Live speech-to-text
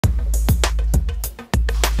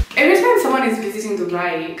Every time someone is visiting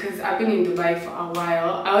Dubai, because I've been in Dubai for a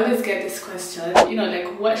while, I always get this question, you know,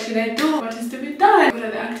 like, what should I do? What is to be done? What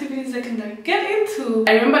are the activities I can like get into?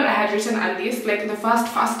 I remember I had written a list, like the first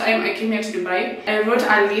time I came here to Dubai. I wrote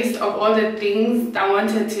a list of all the things I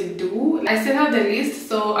wanted to do. I still have the list,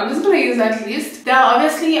 so I'm just gonna use that list. There are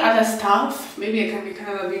obviously other stuff. Maybe I can make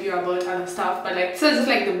another video about other stuff, but like, so it's just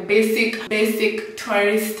like the basic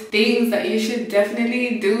tourist things that you should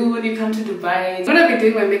definitely do when you come to Dubai. I'm gonna be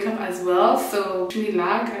doing my makeup as well, so really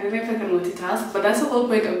lag. I don't know if I can multitask, but that's the whole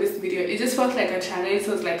point of this video. It just felt like a challenge,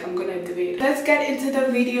 so it's like I'm gonna do it. Let's get into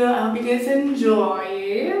the video. I hope you guys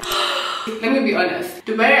enjoy. Let me be honest,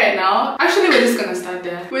 Dubai right now, actually we're just gonna start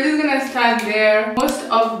there. We're just gonna start there. Most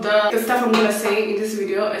of the stuff I'm gonna say in this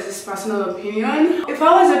video is just personal opinion. If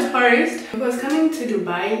I was a tourist, if I was coming to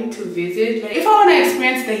Dubai to visit, like if I wanna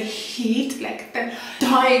experience the heat, like the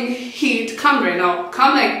dying heat, come right now.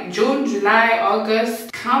 Come like June, July,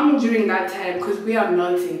 August. Come during that time, because we are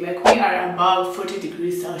melting. Like we are above 40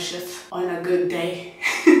 degrees Celsius on a good day.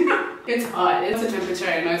 It's hot. It's the temperature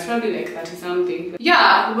right now. It's probably like 30 something.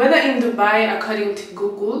 Yeah, weather in Dubai according to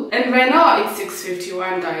Google. And right now it's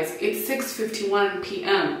 6:51, guys. It's 6:51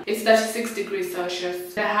 p.m. It's 36 degrees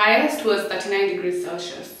Celsius. The highest was 39 degrees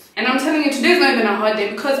Celsius. And I'm telling you, today's not even a hot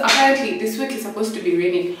day because apparently this week is supposed to be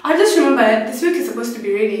raining. I just remembered this week is supposed to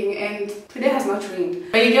be raining and today has not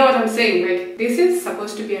rained. But you get what I'm saying? Like, this is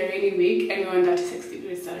supposed to be a rainy week and we're on 36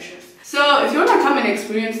 degrees Celsius. So if you want to come and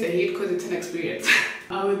experience the heat, because it's an experience,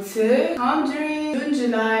 I would say come during June,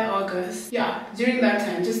 July, August. Yeah, during that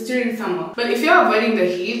time, just during summer. But if you're avoiding the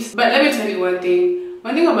heat, but let me tell you one thing.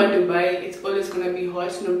 One thing about Dubai, it's always gonna be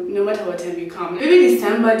hot no matter what time you come. Maybe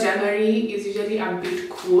December, January is usually a bit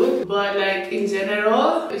cool, but like in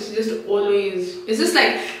general, it's just always, it's just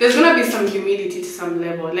like there's gonna be some humidity to some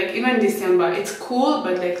level. Like even December, it's cool,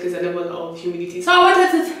 but like there's a level of humidity. So I wanted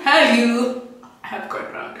to tell you, I have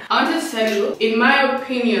gone wrong. I wanted to tell you, in my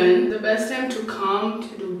opinion, the best time to come to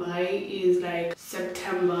Dubai is like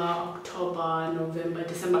September, October, November,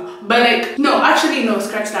 December. But like, no, actually no,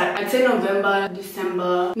 scratch that. I'd say November,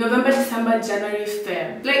 December, January,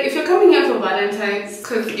 Feb. Like if you're coming here for Valentine's,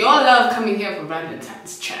 because y'all love coming here for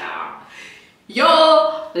Valentine's, child.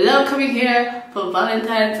 Y'all love coming here for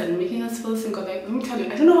Valentine's and making us feel single. Like, let me tell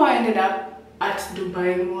you, I don't know how I ended up at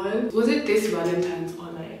Dubai Mall. Was it this Valentine's or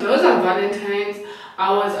like, there was a Valentine's,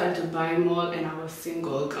 I was at Dubai Mall and I was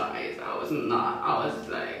single, guys. I was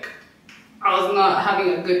not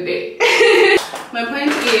having a good day. My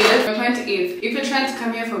point is, if you're trying to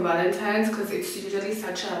come here for Valentine's, because it's usually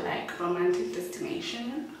such a like romantic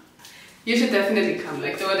destination, you should definitely come.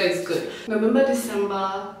 Like the weather is good. November,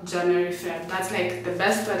 December, January, Feb. That's like the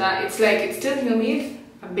best weather. It's like, it's still humid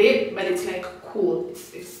a bit, but it's like cool.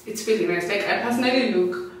 It's really nice. Like I personally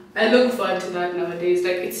look forward to that nowadays.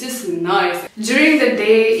 Like it's just nice. During the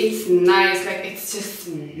day it's nice, like it's just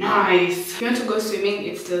nice. If you want to go swimming,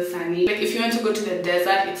 it's still sunny. Like if you want to go to the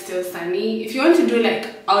desert, it's still sunny. If you want to do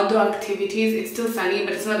like outdoor activities, it's still sunny,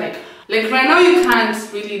 but it's not like right now you can't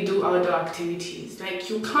really do outdoor activities. Like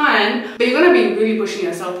you can, but you're gonna be really pushing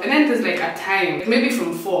yourself. And then there's like a time, like maybe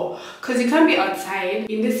from 4, because you can't be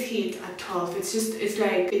outside in this heat at 12. It's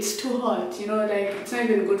like, it's too hot, you know, like it's not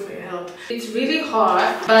even good for your health. It's really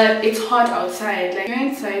hot, but it's hot outside. Like you're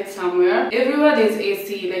inside somewhere, everywhere there's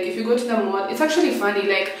AC. Like if you go to the mall, it's actually funny.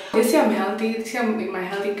 Like they say I'm healthy, they say I'm in my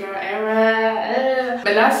healthy girl era.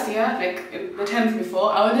 But last year, like the times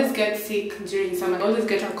before, I always get sick during summer. I always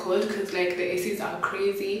get a cold because like the ACs are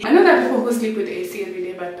crazy. I know there are people who sleep with AC every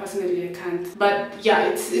day, but personally I can't. But yeah,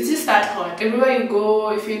 it's just that hot. Everywhere you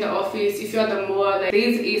go, if you're in the office, if you're at the mall, like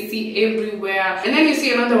there's AC everywhere. And then you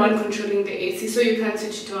see another one controlling the AC, so you can't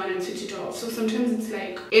switch it on and switch it off. So sometimes it's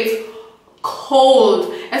like, it's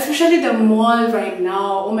cold, especially the mall right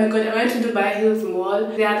now. Oh my god, I went to Dubai Hills Mall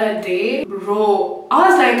the other day, bro. I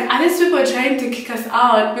was like, are these people trying to kick us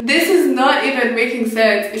out? But this is not even making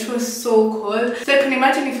sense. It was so cold. So I can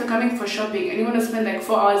imagine if you're coming for shopping and you want to spend like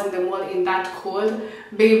 4 hours in the mall in that cold,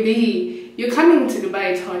 baby, you're coming to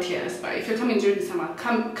Dubai. It's hot, yes, but if you're coming during summer,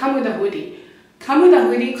 come with a hoodie. Come with a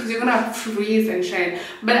hoodie because you're gonna freeze and shine.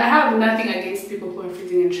 But I have nothing against people who are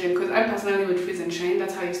freezing and shine, because I personally would freeze and shine.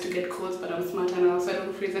 That's how I used to get colds, but I'm smarter now, so I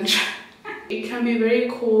don't freeze and shine. It can be very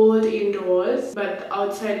cold indoors, but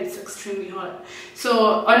outside it's extremely hot.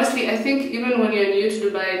 So honestly, I think even when you're new to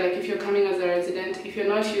Dubai, like if you're coming as a resident, if you're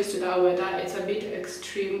not used to that weather, it's a bit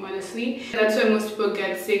extreme, honestly. That's why most people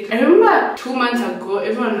get sick. I remember 2 months ago,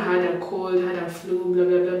 everyone had a cold, had a flu, blah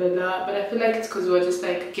blah blah blah blah. But I feel like it's because we were just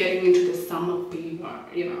like getting into the summer fever,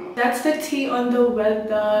 you know. That's the tea on the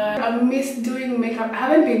weather. I miss doing makeup. I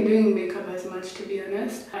haven't been doing makeup as much much, to be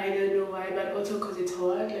honest. I don't know why, but also because it's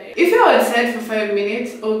hot. Like, if you're outside for 5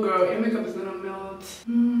 minutes, oh girl, your makeup is gonna melt.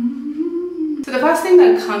 So the first thing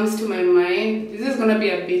that comes to my mind, this is gonna be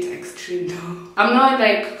a bit extreme though. I'm not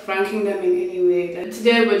like ranking them in any way. Like,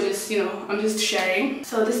 today we're just, you know, I'm just sharing.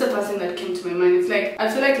 So this is the first thing that came to my mind. It's like,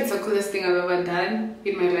 I feel like it's the coolest thing I've ever done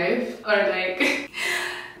in my life. Or like,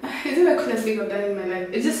 is it the coolest thing I've done in my life?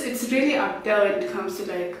 It's really up there when it comes to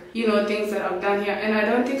like, you know, things that I've done here. And I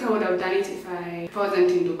don't think I would have done it if I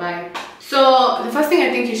wasn't in Dubai. So the first thing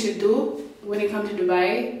I think you should do when you come to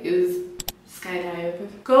Dubai is skydive.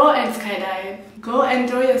 Go and skydive. Go and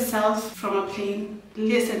throw yourself from a plane.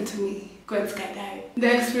 Listen to me. Go and skydive.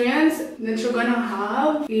 The experience that you're gonna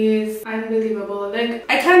have is unbelievable. Like,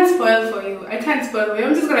 I can't spoil for you. I can't spoil for you.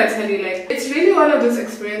 I'm just gonna tell you, like, it's really one of those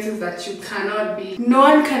experiences that you cannot beat. No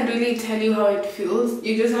one can really tell you how it feels.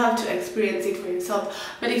 You just have to experience it for yourself.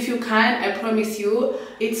 But if you can, I promise you,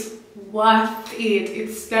 it's worth it.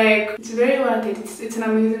 It's like, it's very worth it. It's an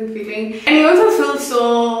amazing feeling. And you also feel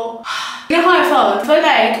so, you know how I felt? I felt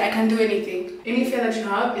like I can do anything. Any fear that you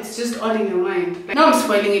have, it's just all in your mind. Like, now I'm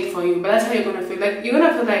spoiling it for you, but that's how you're gonna feel. Like, you're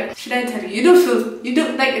gonna feel like, should I tell you? You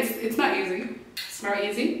do like, it's not easy. It's not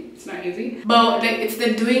easy. It's not easy. But like, it's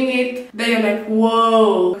the doing it that you're like,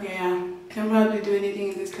 whoa. Okay, yeah, I can probably do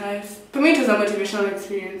anything in this life. For me, it was a motivational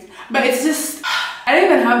experience. But it's just, I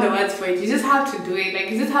don't even have the words for it. You just have to do it.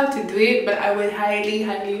 Like, you just have to do it. But I would highly,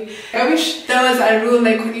 I wish there was a rule,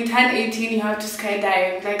 like when you turn 18, you have to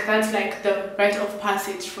skydive. Like, that's like the rite of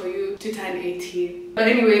passage for you to turn 18. But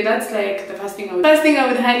anyway, that's like the first thing I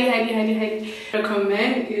would highly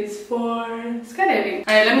recommend is for skydiving.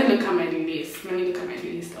 Alright, let me look at my list. Let me look at my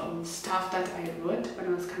list of stuff that I wrote when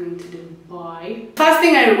I was coming to Dubai. First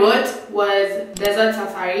thing I wrote was desert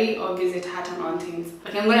safari or visit Hatta Mountains.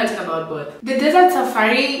 Okay, I'm gonna talk about both. The desert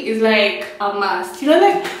safari is like a must. You know,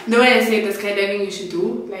 like the way I say the skydiving you should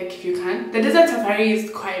do, like if you can. The desert safari is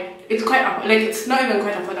like, it's not even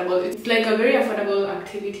quite affordable. It's like a very affordable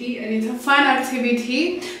activity and it's a fun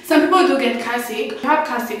activity. Some people do get car sick. If you have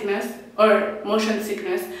car sickness or motion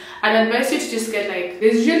sickness, I'd advise you to just get, like,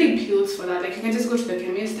 there's usually pills for that. Like, you can just go to the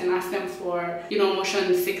chemist and ask them for, you know,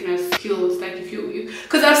 motion sickness pills. Like, if you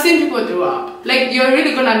because I've seen people throw up. Like, you're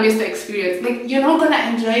really gonna miss the experience. Like, you're not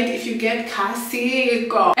gonna enjoy it if you get car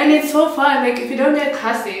sick. And it's so fun. Like, if you don't get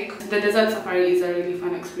car sick, the desert safari is a really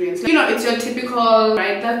fun experience. Like, you know, it's your typical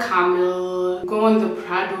ride the camel, go on the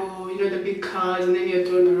Prado, you know, the big cars, and then you're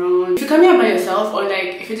thrown around. If you come here by yourself, or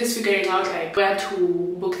like if you're just figuring out like where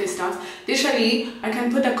to book this stuff, literally I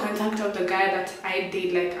can put the contact of the guy that I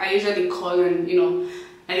did. Like, I usually call and, you know,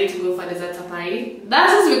 I need to go for desert safari.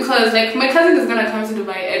 That's just because like my cousin is gonna come to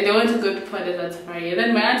Dubai and they want to go for desert safari, and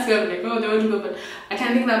then my aunt's gonna be like, oh, they want to go, but I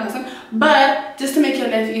can't think of that person. But just to make your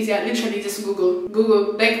life easier, literally just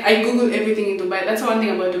Google. Like, I Google everything in Dubai. That's one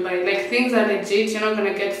thing about Dubai. Like, things are legit. You're not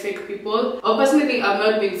gonna get fake people. Or personally, I've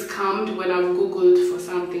not been scammed when I've Googled for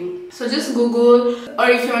something. So just Google, or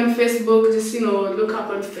if you're on Facebook, just, you know, look up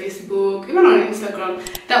on Facebook, even on Instagram.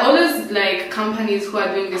 There are always like companies who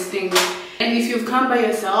are doing this thing. And if you've come by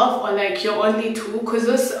yourself, or like you're only two, because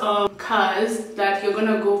those cars that you're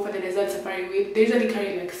gonna go for the desert safari with, they usually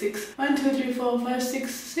carry like 6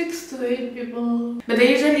 to 8 people. But they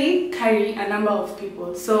usually carry a number of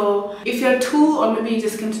people. So if you're two, or maybe you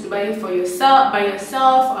just came to Dubai for yourself, by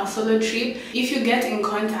yourself, a solo trip, if you get in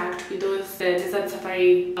contact with those desert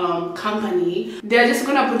safari company, they're just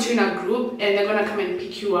gonna put you in a group and they're gonna come and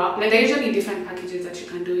pick you up. Like, there are usually different packages that you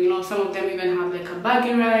can do. You know, some of them even have like a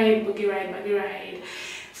buggy ride.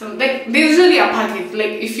 So like, there's usually a package.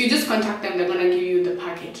 Like, if you just contact them, they're gonna give you the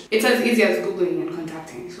package. It's as easy as Googling and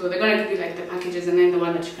contacting. So they're gonna give you like the packages, and then the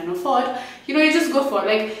one that you can afford, you know, you just go for.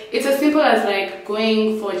 Like, it's as simple as like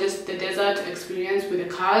going for just the desert experience with the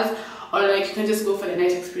cars, or like you can just go for the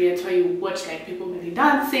night experience where you watch like people belly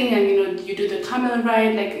dancing, and, you know, you do the camel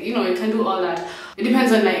ride. Like, you know, you can do all that. It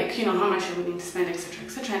depends on like, you know, how much you're willing to spend,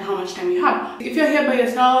 etc, and how much time you have. If you're here by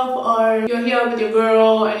yourself, or you're here with your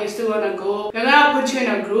girl and you still wanna go, they're gonna put you in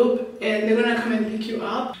a group and they're gonna come and pick you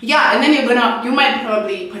up. Yeah, and then you might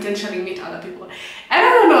probably potentially meet other people. I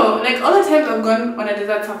don't know, like, all the times I've gone on a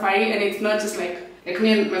desert safari, and it's not just like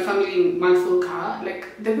me and my family in one full car. Like,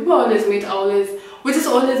 the people I always meet, we just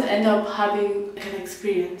always end up having like an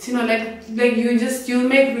experience, you know, like you'll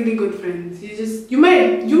make really good friends. You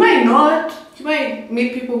might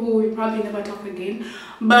meet people who will probably never talk again,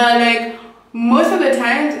 but like most of the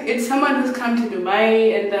times it's someone who's come to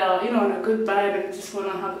Dubai and they're, you know, on a good vibe and just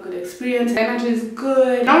want to have a good experience. The energy is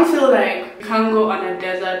good. I don't feel like you can go on a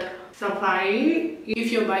desert safari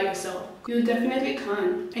if you're by yourself. You definitely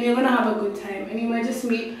can, and you're gonna have a good time, and you might just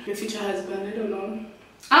meet your future husband. I don't know.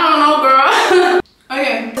 I don't know, girl.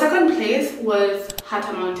 Okay, second place was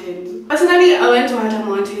Hatta Mountains. Personally, I went to Hatta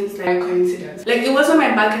Mountains like coincidence. Like it was on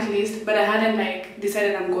my bucket list, but I hadn't like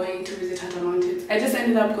decided I'm going to visit Hatta Mountains. I just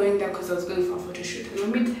ended up going there because I was going for a photo shoot. And let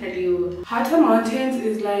me tell you, Hatta Mountains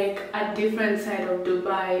is like a different side of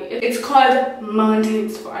Dubai. It's called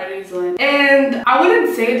mountains for a reason. And I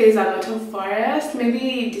wouldn't say there's a lot of forest.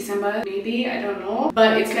 Maybe December, maybe, I don't know.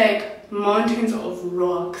 But it's like mountains of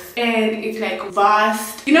rocks, and it's like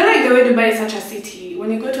vast. You know, like the way Dubai is such a city,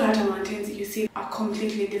 when you go to Hatta Mountains you see a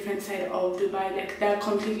completely different side of Dubai. Like there are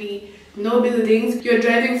completely no buildings. You're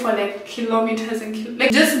driving for like kilometers and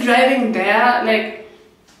like just driving there. Like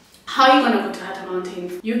how are you gonna go to Hatta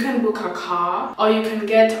Mountains? You can book a car, or you can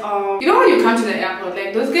get you know when you come to the airport,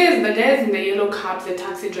 like those guys, the guys in the yellow cabs, the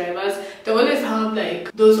taxi drivers, they always have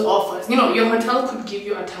like those offers. You know, your hotel could give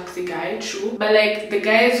you a taxi guide, true, but like the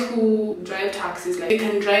guys who drive taxis, like they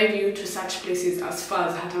can drive you to such places as far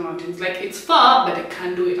as Hatta Mountains. Like it's far, but they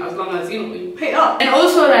can do it as long as you know you pay up. And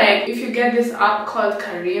also like if you get this app called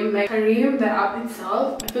Kareem, like Kareem, the app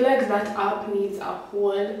itself, I feel like that app needs a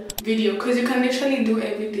whole video because you can literally do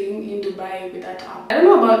everything in Dubai with that app. I don't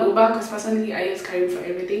know about Uber because personally I use Kareem for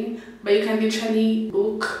everything, but you can literally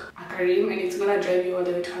book a Kareem and it's gonna drive you all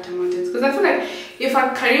the way to Hatta Mountains. Because I feel like if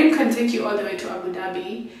a Kareem can take you all the way to Abu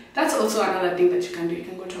Dhabi, that's also another thing that you can do. You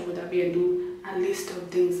can go to Abu Dhabi and do a list of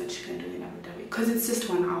things that you can do in Abu Dhabi because it's just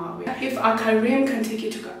 1 hour away. If a Kareem can take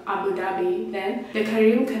you to Abu Dhabi, then the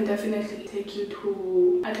Kareem can definitely take you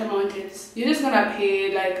to Hatta Mountains. You're just gonna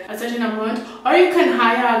pay like a certain amount, or you can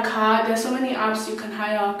hire a car. There's so many apps you can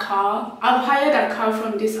hire a car. I've hired a car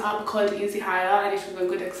from this app called Easy Hire, and it was a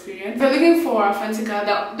good experience. If you're looking for a fancy car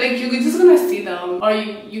that like you're just gonna see them, or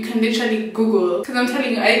you can literally Google. Because I'm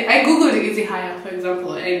telling you, I googled Easy Hire for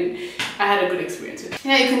example, and I had a good experience with it.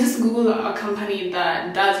 Yeah, you can just Google a company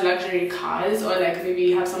that does luxury cars, or like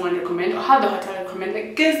maybe have someone recommend, or have the hotel recommend.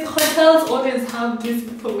 Like guess hotels always have this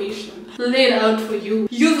information laid out for you.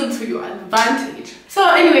 Use it to your advantage.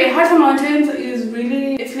 So anyway, Hatta Mountains is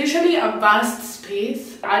really, it's literally a vast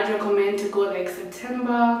space. I'd recommend to go like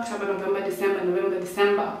September, October, November, December, November,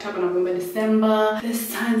 December, October, November, December. The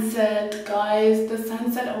sunset, guys, the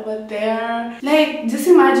sunset over there. Like just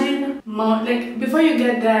imagine, like before you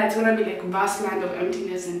get there, it's gonna be like vast land of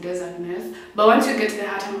emptiness and desertness. But once you get to the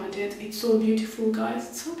Hatta Mountains, it's so beautiful, guys.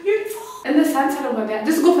 It's so beautiful. And the sunset over there,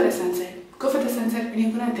 just go for the sunset. Go for the sunset and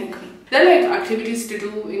you're gonna thank me. There are like activities to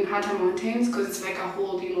do in Hatta Mountains because it's like a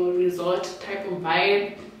whole, you know, resort type of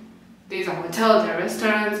vibe. There's a hotel, there are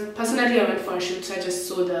restaurants. Personally, I went for a shoot, so I just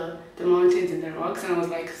saw the mountains and the rocks, and I was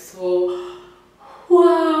like, so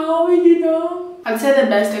wow, you know. I'd say the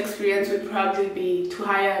best experience would probably be to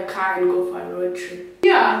hire a car and go for a road trip.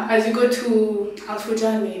 Yeah, as you go to Al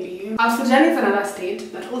Fujairah maybe. Al Fujairah is another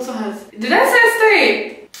state that also has, did I say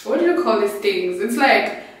state? What do you call these things? It's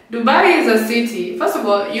like, Dubai is a city. First of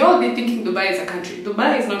all, you'll be thinking Dubai is a country.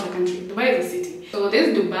 Dubai is not a country. Dubai is a city. So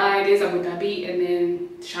there's Dubai, there's Abu Dhabi, and then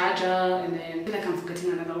Sharjah, and then I feel like I'm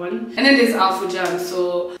forgetting another one. And then there's Al Fujairah.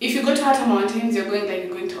 So if you go to Hatta Mountains, you're going like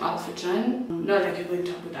you're going to Al Fujairah, not like you're going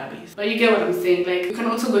to Abu Dhabi. But you get what I'm saying. Like you can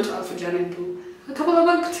also go to Al Fujairah and do a couple of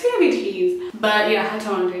activities. But yeah,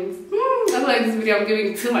 Hatta Mountains. I feel like this video I'm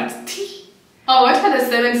giving too much tea. Oh, what are the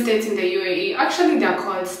 7 states in the UAE? Actually, they're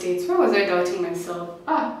called states. Why was I doubting myself?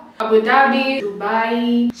 Abu Dhabi,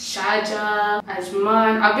 Dubai, Sharjah,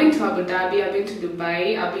 Ajman. I've been to Abu Dhabi, I've been to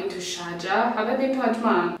Dubai, I've been to Sharjah. Have I been to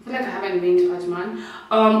Ajman? I feel like I haven't been to Ajman.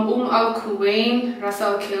 Al Quwain, Ras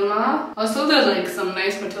Al Khaimah. Also, there's like some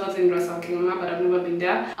nice hotels in Ras Al Khaimah, but I've never been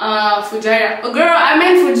there. Fujairah. Oh, girl, I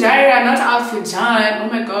meant Fujairah, not Al Fujairah. Oh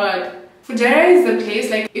my god. Fujairah is the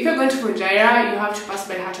place, like if you're going to Fujairah, you have to pass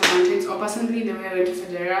by Hatta Mountains, or personally the way I went to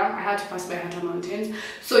Fujairah, I had to pass by Hatta Mountains.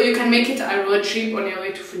 So you can make it a road trip on your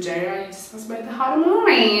way to Fujairah, you just pass by the Hatta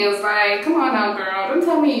Mountains. Like, come on now girl, don't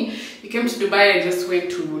tell me you came to Dubai and just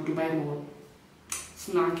went to Dubai Mall.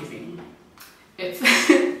 It's not giving. It's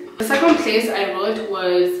the second place I wrote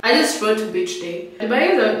was, I just wrote beach day.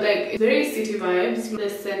 Dubai is like very city vibes, the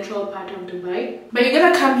central part of Dubai. But you're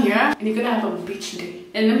gonna come here and you're gonna have a beach day.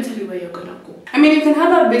 And let me tell you where you're gonna go. I mean, you can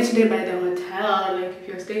have a beach day by the hotel, like if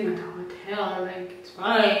you're staying at a hotel, like it's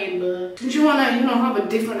fine, but don't you wanna, you know, have a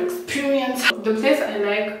different experience? The place I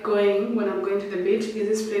like going when I'm going to the beach is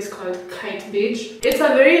this place called Kite Beach. It's a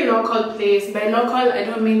very local place. By local, I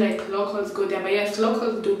don't mean like locals go there, but yes,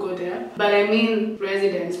 locals do go there. But I mean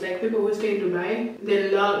residents, like people who stay in Dubai,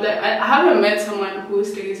 they love, like I haven't met someone who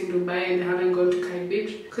stays in Dubai and they haven't gone to Kite Beach.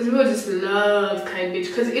 Beach because people just love Kite Beach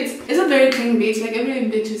because it's a very clean beach. Like every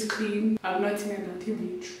beach is clean. I've not seen a dirty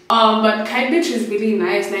beach. But Kite Beach is really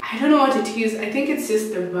nice. Like I don't know what it is. I think it's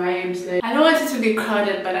just the vibes. Like I don't want it to be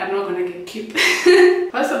crowded, but I'm not gonna get cute.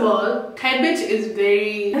 First of all, Kite Beach is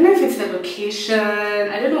very, I don't know if it's the location,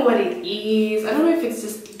 I don't know what it is, I don't know if it's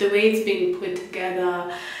just the way it's being put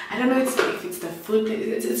together, I don't know if it's the food,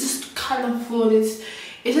 it's just colorful,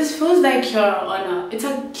 it just feels like you're on it's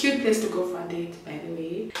a cute place to go for a date, by the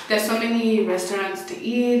way. There's so many restaurants to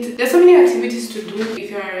eat, there's so many activities to do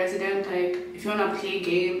if you're a resident, like if you want to play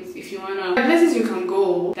games, if you want to, there are places you can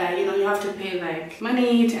go that, you know, you have to pay like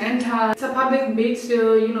money to enter. It's a public beach,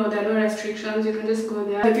 so you know there are no restrictions, you can just go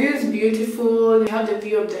there. The view is beautiful, you have the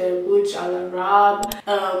view of the Burj Al Arab.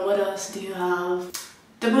 What else do you have?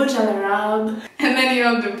 The Burj Al Arab, and then you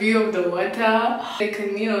have the view of the water. You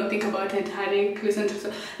can, you know, think about Titanic, listen to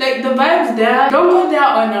like the vibes there. Don't go there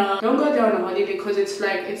on a holiday because it's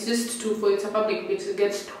like it's just too full. It's a public beach, it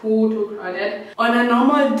gets too crowded. On a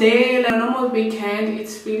normal day, like a normal weekend,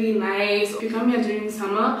 it's really nice. If you come here during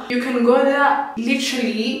summer, you can go there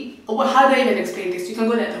literally. How do I even explain this? You can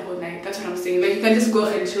go there the whole night. That's what I'm saying. Like you can just go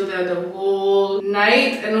and chill there the whole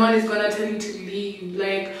night, and no one is gonna tell you to leave.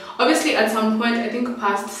 Like obviously at some point, I think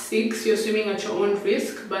past 6, you're swimming at your own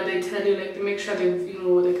risk, but they tell you, like, they make sure they've, you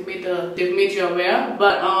know, like they've made you aware.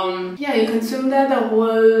 But yeah, you can swim there the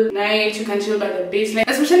whole night. You can chill by the beach, like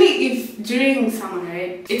especially if during summer,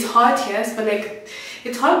 right? It's hot, yes, but like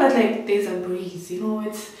it's hot, but like there's a breeze, you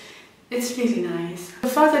know. It's really nice. The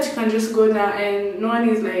fact that you can just go there and no one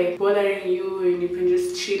is like bothering you and you can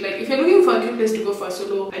just chill. Like if you're looking for a cute place to go for a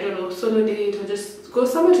solo, I don't know, solo date, or just go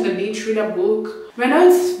somewhere to the beach, read a book. Right now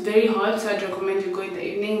it's very hot, so I'd recommend you go in the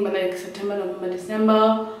evening, but like September, November,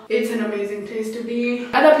 December, it's an amazing place to be.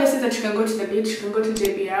 Other places that you can go to the beach, you can go to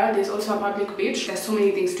JBR. There's also a public beach. There's so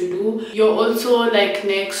many things to do. You're also like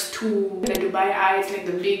next to the Dubai Eye, like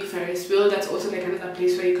the big Ferris wheel. That's also like another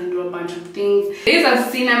place where you can do a bunch of things. There's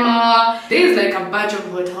a cinema, there's like a bunch of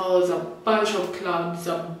hotels, a bunch of clubs,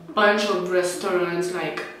 a bunch of restaurants,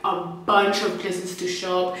 like a bunch of places to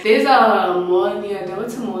shop. There's a mall near there.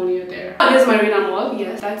 What's a mall near there? Oh, there's Marina Mall.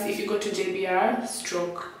 Yes, that's if you go to JBR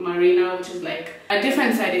stroke Marina, which is like a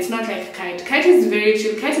different side. It's not like Kite. Kite is very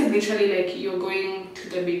chill. Kite is literally like you're going to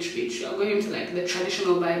the beach. You're going to like the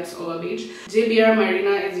traditional vibes of a beach. JBR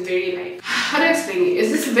Marina is very like, how do I explain it? It's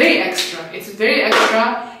just very extra. It's very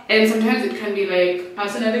extra. And sometimes it can be like,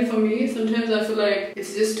 personally for me, sometimes I feel like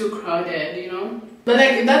it's just too crowded, you know? But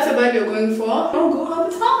like, if that's a vibe you're going for, don't go all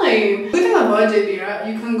the time. Good thing about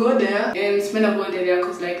JBR, you can go there and spend a whole day there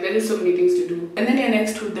because like there is so many things to do. And then you're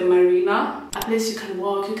next to the marina, a place you can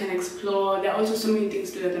walk, you can explore. There are also so many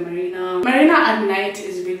things to do at the marina. Marina at night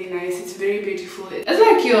is really nice. It's very beautiful. It's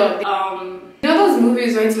like your you know those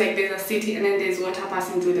movies where it's like there's a city and then there's water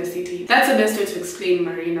passing through the city? That's the best way to explain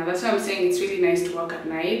marina. That's why I'm saying it's really nice to walk at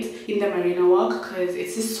night in the marina walk because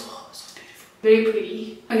it's just so beautiful. Very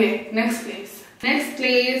pretty. Okay, next place. Next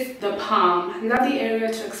place, the Palm. Lovely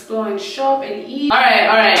area to explore and shop and eat.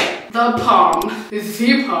 Alright. The Palm.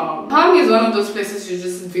 The Palm. Palm is one of those places you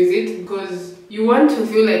just visit because you want to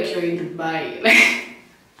feel like you're in Dubai. Like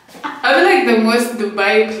I feel like the most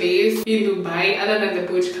Dubai place in Dubai, other than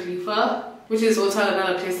the Burj Khalifa, which is also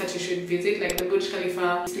another place that you should visit. Like the Burj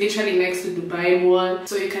Khalifa is literally next to Dubai Mall,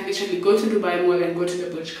 so you can literally go to Dubai Mall and go to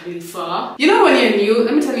the Burj Khalifa. You know when you're new,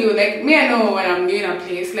 let me tell you, like me, I know when I'm new in a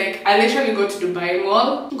place, like I literally go to Dubai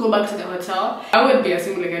Mall, go back to the hotel. I would be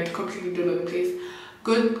assuming like I completely don't know the place.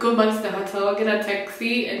 Go back to the hotel, get a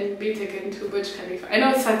taxi and be taken to Burj Khalifa. I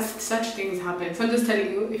know such things happen, so I'm just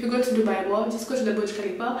telling you, if you go to Dubai Mall, just go to the Burj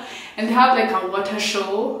Khalifa and they have like a water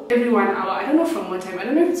show every 1 hour. I don't know from what time, I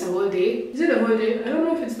don't know if it's a whole day. Is it the whole day? I don't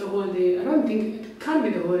know if it's the whole day. I don't think it can't be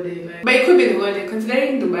the whole day, but it could be the whole day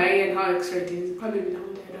considering Dubai and how extra it is. Probably be the whole day.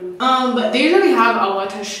 But they usually have a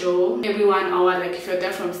water show every 1 hour, like if you're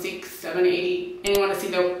there from 6, 7, 8 and you want to see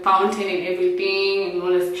the fountain and everything and you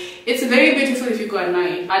want to it's very beautiful if you go at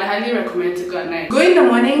night. I'd highly recommend to go at night. Go in the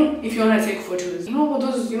morning if you want to take photos. You know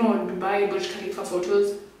those, you know, Dubai Burj Khalifa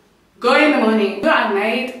photos? Go in the morning. Go at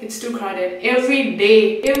night, it's too crowded. Every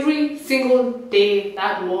day, every single day,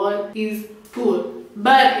 that mall is full.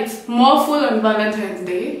 But it's more full on Valentine's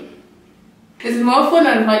Day. It's more fun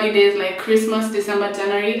on holidays like Christmas, December,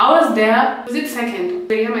 January. I was there, was it 2nd?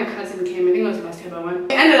 The year my cousin came, I think it was last year by one.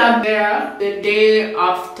 We ended up there the day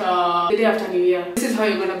after New Year. This is how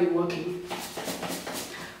you're gonna be working.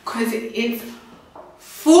 Cause it's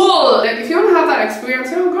full. Like if you want to have that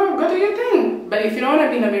experience, you know, go do your thing. But if you don't want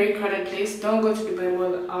to be in a very crowded place, don't go to Dubai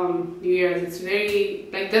Mall New Year's. It's very,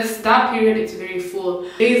 like that period, it's very full.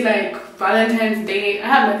 Days like Valentine's Day. I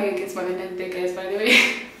have nothing against Valentine's Day, guys, by the way.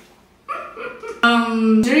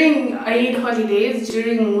 During Eid holidays,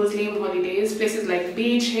 during Muslim holidays, places like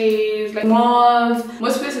beaches, like malls,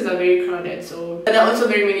 most places are very crowded, so there are also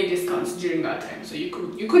very many discounts during that time. So you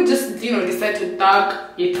could just, you know, decide to dug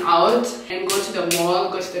it out and go to the mall,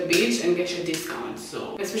 go to the beach and get your discounts.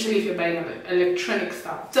 So especially if you're buying electronic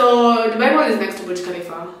stuff. So Dubai Mall is next to Burj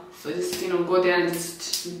Khalifa. So just, you know, go there and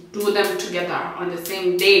just do them together on the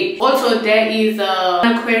same day. Also, there is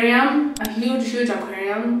an aquarium, a huge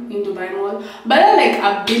aquarium in Dubai Mall. But there are like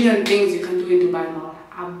a billion things you can do in Dubai Mall.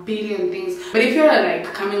 A billion things. But if you're like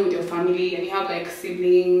coming with your family and you have like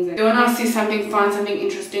siblings and they want to see something fun, something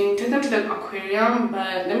interesting, take them to the aquarium.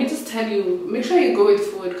 But let me just tell you, make sure you go with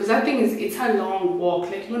food, because that thing is, it's a long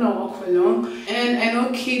walk. Like, you're gonna walk for long. And I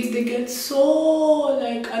know kids, they get so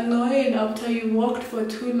like annoyed after you walked for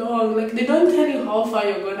too long. Like, they don't tell you how far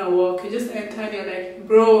you're gonna walk. You just enter and you're like,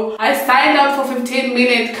 bro, I signed up for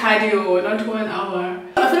 15-minute cardio, not 1 hour.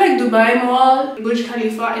 I feel like Dubai Mall, Burj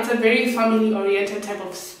Khalifa, it's a very family-oriented type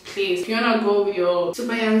of place. If you wanna go with your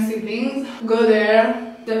super young siblings, go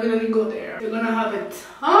there. Definitely go there. You're gonna have a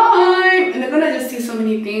time and you're gonna just see so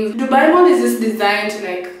many things. Dubai Mall is just designed to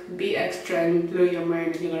like be extra and blow your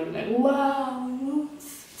mind, and you're gonna be like, wow,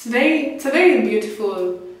 it's a very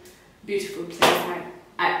beautiful place.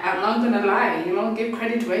 I'm not gonna lie, you know, give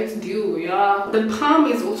credit where it's due. Yeah, the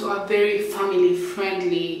Palm is also a very family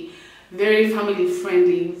friendly, very family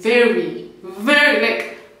friendly, very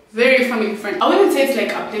family friendly. I wouldn't say it's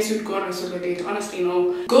like a place you'd go on a solo date, honestly.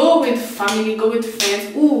 No, go with family, go with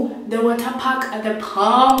friends. Ooh, the water park at the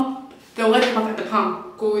Palm, go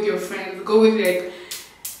with your friends, go with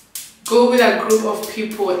a group of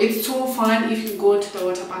people. It's so fun if you go to the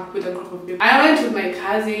water park with a group of people. I went with my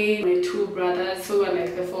cousin, my 2 brothers, so we're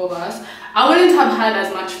like the 4 of us. I wouldn't have had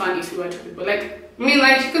as much fun if we were 2 people. Like, I mean,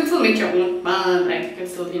 like, you can still make your own fun, like, you can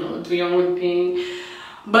still, you know, do your own thing.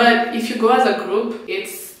 But if you go as a group,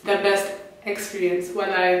 it's the best experience.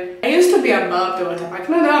 Well, I used to be above the water park.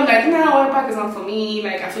 No, I'm like, nah, water park is not for me.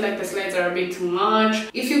 Like, I feel like the slides are a bit too much.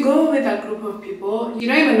 If you go with a group of people, you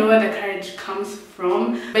don't even know where the courage comes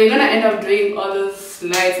from, but you're gonna end up doing all those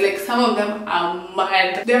slides. Like, some of them are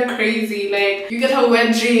mad, they're crazy. Like, you get a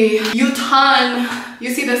wedgie, you turn, you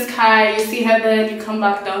see the sky, you see heaven, you come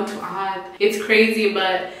back down to earth. It's crazy.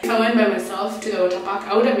 But if I went by myself to the water park,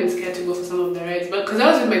 I would have been scared to go for some of the rides. But because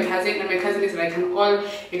I was with my cousin, and my cousin is like an all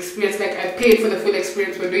experience, like I paid for the full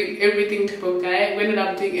experience. We're doing everything to go guy. We ended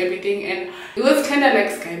up doing everything, and it was kind of like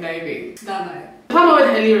skydiving. That vibe. I would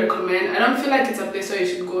highly recommend. I don't feel like it's a place where you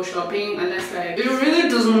should go shopping unless like it really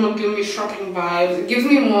does not give me shopping vibes. It gives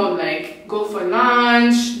me more like go for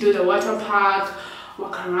lunch, do the water park,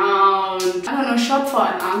 walk around, I don't know, shop for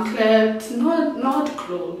an anklet, not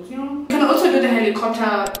clothes, you know. You can also do the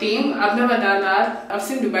helicopter thing. I've never done that. I've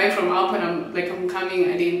seen Dubai from up when I'm coming.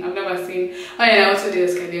 I've never seen. Oh yeah, I also did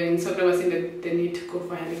a skydiving, so I've never seen the need to go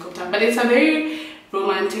for a helicopter. But it's a very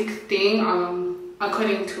romantic thing.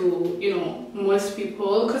 According to, you know, most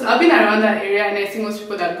people, because I've been around that area and I see most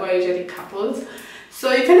people that go are usually couples.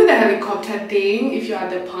 So you can do the helicopter thing if you're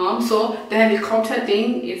at the Palm. So the helicopter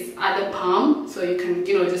thing is at the Palm, so you can,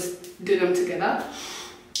 you know, just do them together.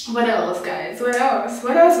 What else, guys? What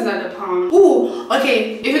else is at the Palm? Ooh,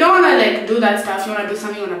 okay, if you don't want to like do that stuff, you want to do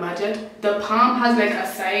something on a budget, the Palm has like a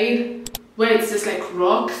side where it's just like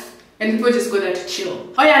rocks and people just go there to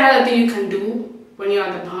chill. Oh yeah, another thing you can do when you're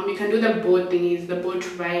at the Palm, you can do the boat thingies, the boat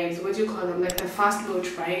rides. What do you call them? Like the fast boat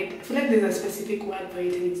ride. I feel like there's a specific word for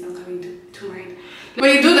it and it's not coming to mind.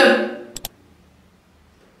 When you do the,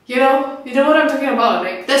 you know what I'm talking about.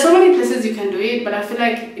 Like, there's so many places you can do it, but I feel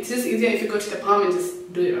like it's just easier if you go to the Palm and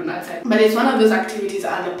just do it on that side. But it's one of those activities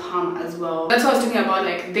at the Palm as well. That's what I was talking about.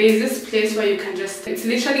 Like, there's this place where you can just, it's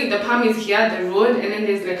literally, the Palm is here, the road, and then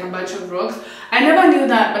there's like a bunch of rocks. I never knew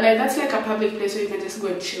that, but like that's like a public place where you can just go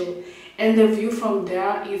and chill. And the view from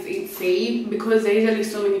there is insane because there's usually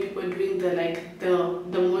so many people doing the like the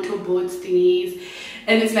motorboats thingies,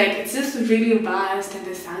 and it's like it's just really vast, and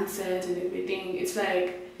the sunset and everything. It's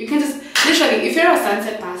like you can just literally, if you're a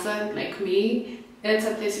sunset person like me, it's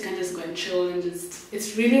a place you can just go and chill and just,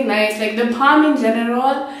 it's really nice. Like the Palm in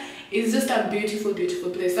general is just a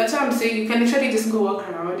beautiful place. That's what I'm saying. You can literally just go walk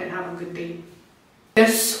around and have a good day.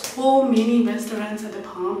 There's so many restaurants at the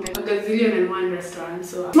Palm, like a gazillion and one restaurant.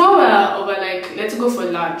 So it's more over like, let's go for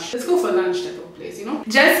lunch. Let's go for lunch type of place, you know?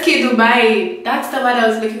 Jet ski Dubai. That's the word I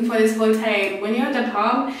was looking for this whole time. When you're at the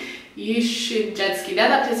Palm, you should jet ski. There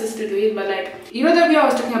are other places to do it, but like, you know the view I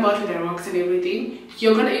was talking about with the rocks and everything,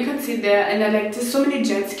 you can sit there and then like there's so many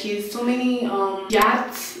jet skis, so many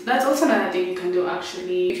yachts. That's also another thing you can do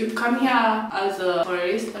actually. If you've come here as a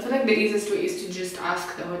tourist, I feel like the easiest way is to just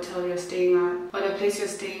ask the hotel you're staying at or the place you're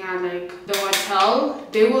staying at, like the hotel.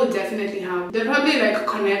 They will definitely have, they're probably like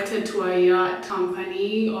connected to a yacht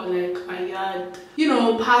company or like a yacht, you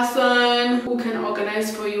know, person who can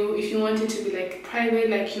organize for you if you want it to be like private,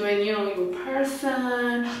 like you and, you know, your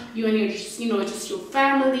person, you and your, you know, just your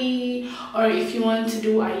family, or if you want to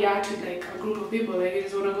do a yacht with like a group of people, like you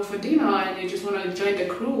just want to go for dinner and you just want to join the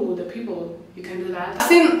crew, the people, you can do that. I've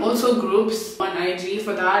seen also groups on IG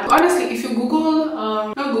for that. Honestly, if you Google,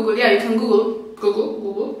 not Google, yeah, you can Google.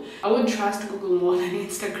 I would trust Google more than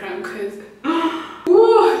Instagram because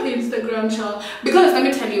Instagram child. Because let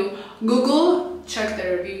me tell you, Google, check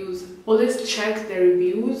the reviews. Always check the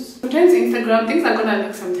reviews. Sometimes Instagram, things are gonna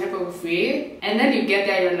look some type of way, and then you get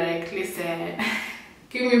there, you're like, listen,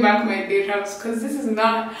 give me back my dirhams because this is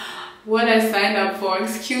not what I signed up for.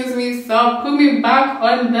 Excuse me, stop, put me back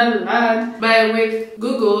on the land. But with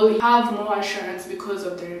Google, you have more assurance because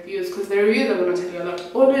of the reviews, because the reviews are going to tell you a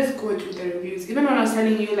lot. Always go to the reviews. Even when I was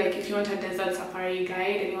telling you, like, if you want a desert safari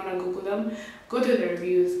guide and you want to Google them, go to the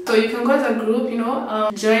reviews. So you can go as a group, you know,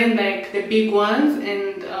 join like the big ones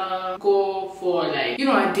and go for like, you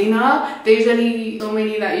know, a dinner. There's usually so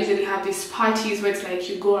many that usually have these parties where it's like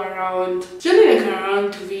you go around, usually like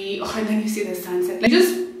around and then you see the sunset. Like,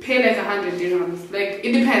 just pay like 100 dirhams. Like,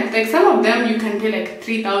 it depends. Like, some of them you can pay like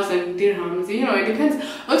 3,000 dirhams. You know, it depends.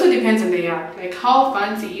 Also depends on the yacht. Like, how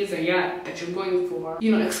fancy is a yacht that you're going for?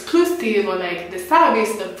 You know, exclusive, or like the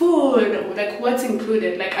service, the food, or like what's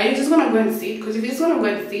included. Like, are you just gonna go and see? Because if you just wanna go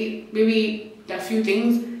and see maybe a few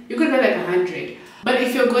things, you could pay like 100. But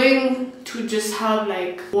if you're going to just have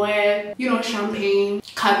like more, you know, champagne,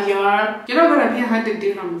 caviar, you're not gonna pay 100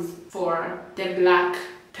 dirhams for the black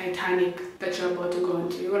Titanic that you're about to go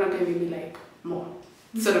into. You're gonna pay maybe like more.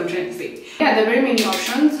 That's what I'm trying to say. Yeah, there are very many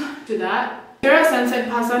options to that. If you're a sunset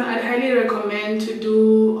person, I'd highly recommend to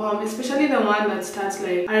do especially the one that starts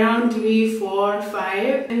like around 3, 4,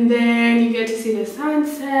 5, and then you get to see the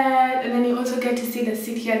sunset, and then you also get to see the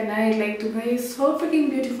city at night. Like, Dubai is so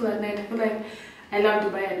freaking beautiful at night. I feel like I love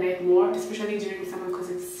Dubai at night more, especially during summer, because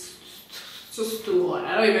it's just too hot.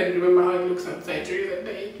 I don't even remember how it looks outside during the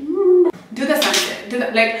day. Do the sunset. Do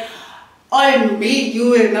that. Like, on me,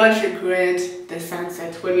 you will not regret the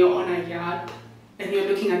sunset when you're on a yacht and you're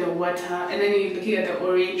looking at the water and then you're looking at the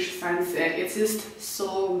orange sunset. It's just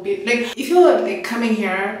so big. Like, if you're like coming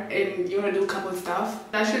here and you want to do couple stuff,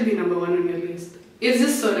 that should be #1 on your list. It's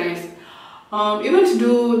just so nice. Even to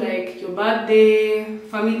do like your birthday,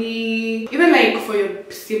 family, even like for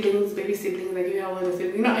your siblings, baby siblings, like you have all the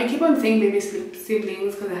siblings. You know, I keep on saying baby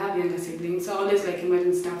siblings because I have younger siblings, so I always like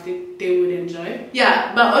imagine stuff that they would enjoy.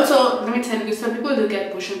 Yeah, but also let me tell you, some people do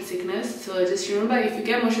get motion sickness, so just remember, if you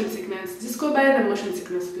get motion sickness, just go buy the motion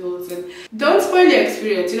sickness pills and don't spoil your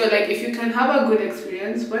experience. You know, like if you can have a good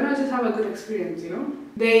experience, why not just have a good experience, you know?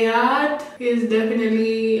 The yacht is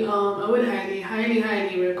definitely, I would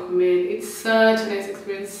highly recommend. It's such a nice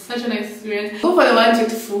experience. Go for the ones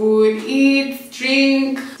with food, eat,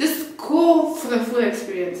 drink, just go for the full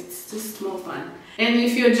experience. It's just more fun. And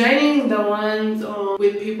if you're joining the ones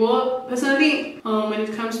with people, personally, when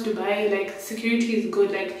it comes to Dubai, like security is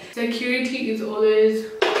good. Like, security is always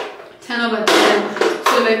 10/10.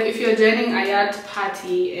 So like if you're joining a yacht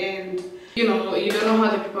party and you know, you don't know how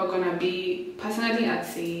the people are gonna be. Personally, I'd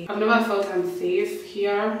say I've never felt unsafe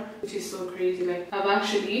here, which is so crazy. Like, I've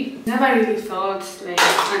actually never really felt like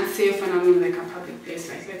unsafe when I'm in like a public place,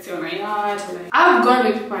 like let's say on a yacht or like I've gone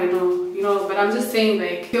with people I know, you know, but I'm just saying,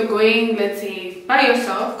 like, if you're going, let's say by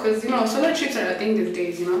yourself, because you know solo trips are a thing these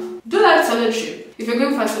days, you know, do that solo trip. If you're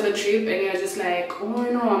going for a solo trip and you're just like, oh,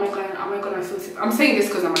 you know, am I gonna feel safe? I'm saying this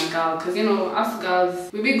because I'm a girl, because you know, us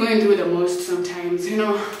girls, we be going through the most sometimes, you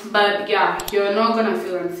know. But yeah, you're not gonna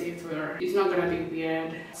feel unsafe, or it's not gonna be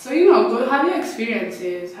weird. So you know, go have your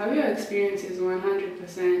experiences. Have your experiences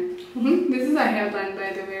 100%. This is a hairband, by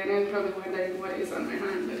the way. I know you're probably wondering what is on my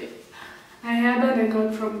hand, but it's a hairband I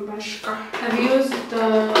got from Bashka. I've used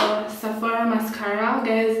the Sephora mascara,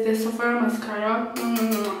 guys. The Sephora mascara.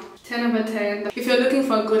 10/10. If you're looking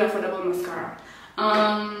for a good affordable mascara.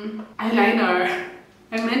 Eyeliner.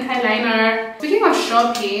 I meant eyeliner. Speaking of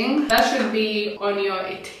shopping, that should be on your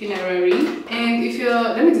itinerary. And if you're,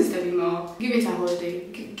 let me just tell you now, give it a whole day.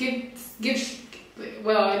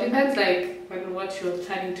 Well, it depends like on what you're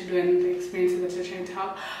planning to do and the experiences that you're trying to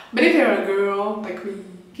have. But if you're a girl like me,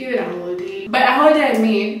 give it a whole day. By a whole day I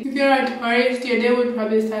mean, if you're a tourist, your day would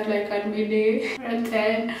probably start like at midday or at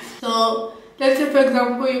 10. So let's say for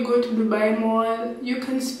example you go to Dubai Mall, you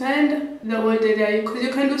can spend the whole day there because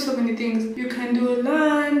you can do so many things. You can do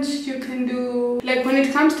lunch, you can do, like when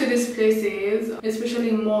it comes to these places,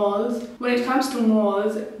 especially malls, when it comes to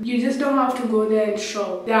malls, you just don't have to go there and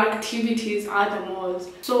shop. The activities are the malls.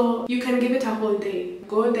 So you can give it a whole day.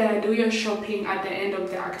 Go there, do your shopping at the end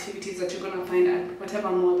of the activities that you're gonna find at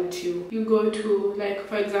whatever mall that you go to. Like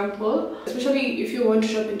for example, especially if you want to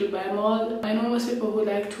shop in Dubai Mall, I know most people who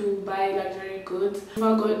like to buy luxury goods. I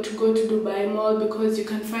go to Dubai Mall because you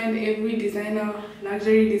can find every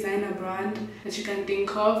luxury designer brand that you can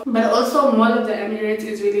think of. But also Mall of the Emirates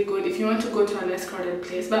is really good if you want to go to a less crowded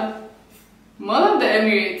place. But Mall of the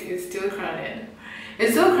Emirates is still crowded.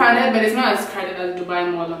 It's still crowded, but it's not as crowded as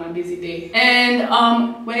Dubai Mall on a busy day.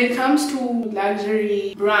 And when it comes to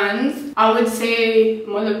luxury brands, I would say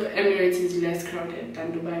Mall of Emirates is less crowded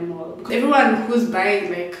than Dubai Mall. Because everyone who's buying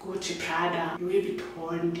like Gucci, Prada, Louis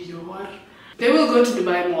Vuitton, Dior, they will go to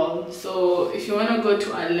Dubai Mall. So if you want to go to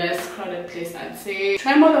a less crowded place, I'd say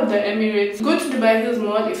try Mall of the Emirates. Go to Dubai Hills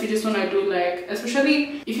Mall if you just want to do like,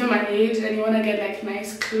 especially if you're my age and you want to get like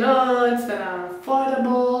nice clothes that are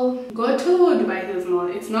affordable, go to Dubai Hills Mall.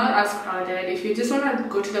 It's not as crowded. If you just want to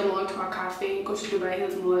go to the mall, to a cafe, go to Dubai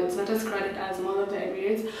Hills Mall. It's not as crowded as Mall of the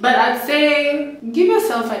Emirates. But I'd say give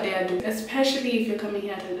yourself a day, especially if you're coming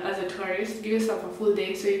here as a tourist. Give yourself a full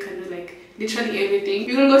day so you can do like literally everything.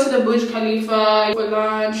 You can go to the Burj Khalifa for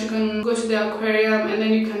lunch, you can go to the aquarium, and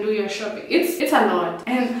then you can do your shopping. It's a lot.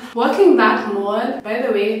 And walking that mall, by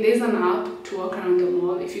the way, there's an app to walk around the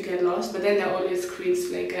mall if you get lost, but then there are always screens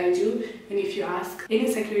to like guide you. And if you ask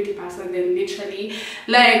any security person, then literally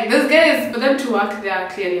like those guys, for them to work there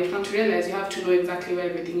clearly, you have to realize you have to know exactly where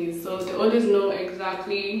everything is. So they always know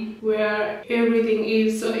exactly where everything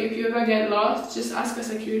is. So if you ever get lost, just ask a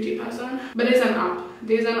security person. But there's an app.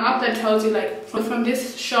 There's an app that tells you like from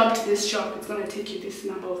this shop to this shop, it's gonna take you this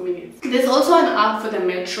number of minutes. There's also an app for the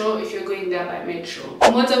metro if you're going there by metro.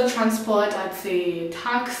 Modes of transport, I'd say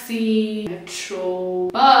taxi, metro,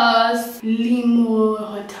 bus, limo,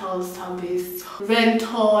 hotel service, rent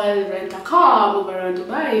a car, move around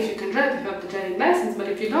Dubai if you can drive, if you have the driving license. But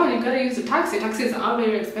if you don't, you gotta use a taxi. Taxis are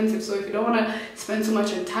very expensive, so if you don't wanna spend so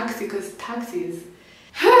much on taxi, because taxis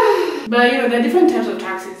but you know, there are different types of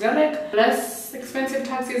taxis. They're like less expensive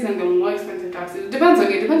taxis and the more expensive taxis. Depends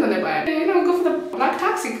on the buyer. You know, go for the black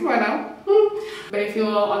taxi, come on now. But if you're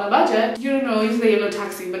on a budget, you know, use the yellow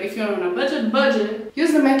taxi. But if you're on a budget,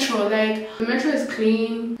 use the metro. Like the metro is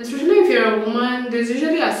clean, especially if you're a woman. There's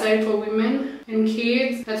usually a side for women and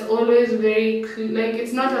kids that's always very clean. Like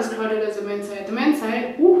it's not as crowded as the men's side. The men's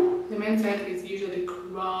side is usually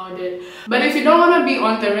crowded. But if you don't want to be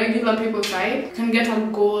on the regular people side, you can get a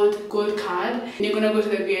gold card and you're gonna go to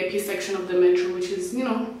the VIP section of the metro, which is, you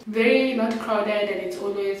know, very not crowded, and it's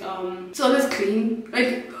always clean.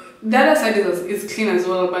 Like the other side is clean as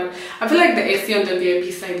well, but I feel like the AC on the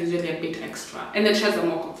VIP side is really a bit extra, and the chairs are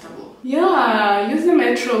more comfortable. Yeah, use the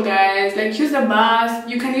metro, guys. Like use the bus.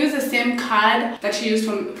 You can use the same card that you use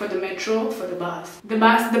for the metro for the bus. The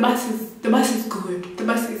bus is good. The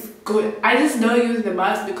bus is good. I just don't use the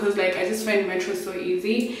bus because like I just find metro so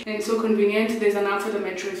easy and so convenient. There's an app for the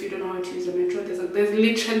metro if you don't know how to use the metro. There's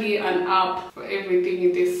literally an app for everything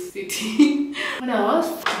in this city. What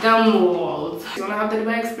else? The malls. If you want to have the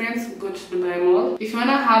Dubai experience, go to Dubai Mall. If you want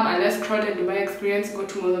to have a less crowded Dubai experience, go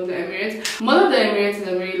to Mall of the Emirates. Mall of the Emirates is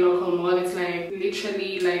a very local mall. It's like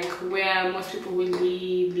literally like where most people will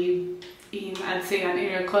live in, I'd say, an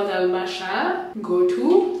area called Al Basha. Go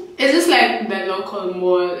to. It's just like the local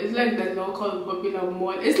mall. It's like the local popular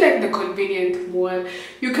mall. It's like the convenient mall.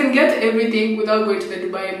 You can get everything without going to the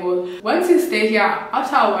Dubai Mall. Once you stay here,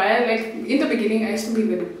 after a while, like in the beginning,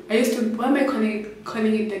 why am I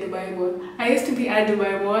calling it the Dubai Mall? I used to be at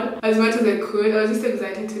Dubai Mall as much as I could. I was just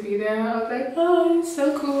excited to be there. I was like, oh, it's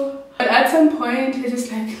so cool. But at some point, it's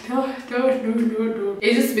just like, no.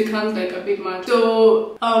 It just becomes like a bit much.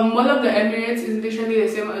 So, Mall of the Emirates is literally the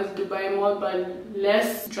same as Dubai Mall, but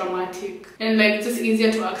less dramatic and like just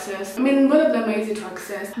easier to access. I mean, both of them are easy to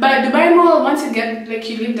access. But Dubai Mall, once you get, like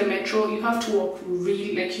you leave the metro, you have to walk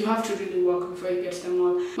you have to really walk before you get to the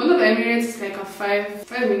mall. Mall of the Emirates is like a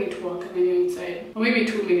 5-minute walk and then you're inside. Or maybe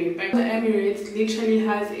 2 minutes. Like the Emirates literally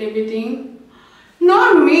has everything.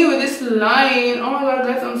 Not me with this line. Oh my god,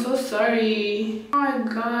 guys, I'm so sorry. Oh my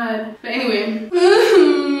god. But anyway.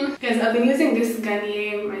 Guys, I've been using this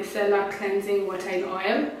Garnier Micellar Cleansing Water in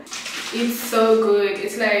Oil. It's so good.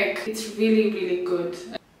 It's like, it's really, really good.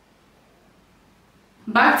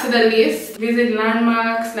 Back to the list, visit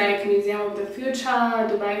landmarks like Museum of the Future,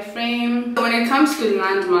 Dubai Frame. So when it comes to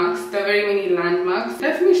landmarks, there are very many landmarks.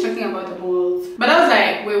 Let's finish talking about the malls. But I was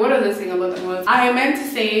like, wait, what was I saying about the malls? I meant to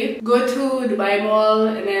say, go to Dubai Mall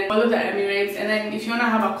and then Mall of the Emirates, and then if you want to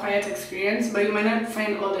have a quiet experience, but you might not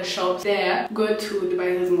find all the shops there, go to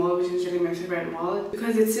Dubai Mall, which is really my favorite mall,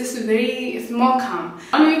 because it's just it's more calm.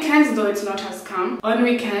 On weekends though, it's not as calm. On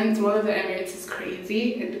weekends, Mall of the Emirates is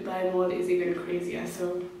crazy, and Dubai Mall is even crazier. So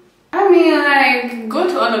I mean, like, go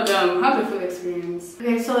to all of them, have a full experience.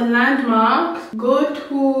 Okay, so landmark, go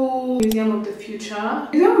to Museum of the Future.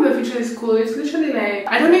 Museum of the Future is cool. It's literally like,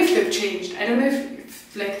 I don't know if they've changed. I don't know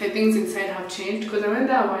if like the things inside have changed, because I went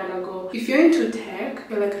there a while ago. If you're into tech,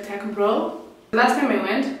 you're like a tech bro. The last time I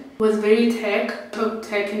went was very tech, top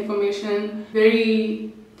tech information,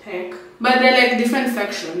 very tech. But they're like different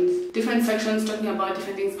sections talking about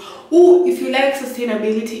different things. Oh, if you like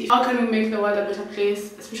sustainability, how can we make the world a better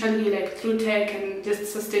place, especially like through tech and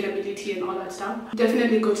just sustainability and all that stuff,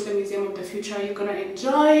 definitely go to the Museum of the Future. You're gonna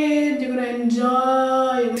enjoy it. You're gonna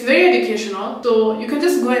enjoy it. It's very educational, so you can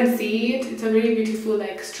just go and see it. It's a very beautiful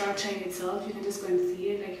like structure in itself. You can just go and see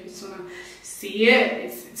it. Like, if you just wanna see it,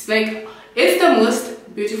 it's like, it's the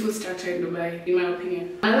most beautiful structure in Dubai, in my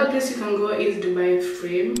opinion. Another place you can go is Dubai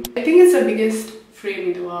Frame. I think it's the biggest frame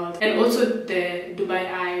in the world, and also the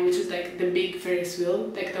Dubai Eye, which is like the big Ferris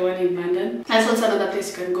wheel, like the one in London. That's also another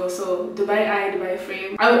place you can go. So Dubai Eye, Dubai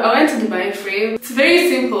Frame. I went to Dubai Frame. It's very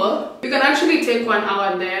simple. You can actually take 1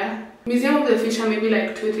 hour there. Museum of the Future maybe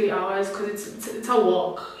like 2-3 hours, because it's a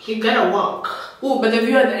walk. You gotta walk. Oh, but the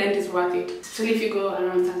view at the end is worth it, especially if you go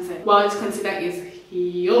around sunset. What I would consider is,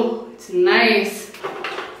 yo, it's nice.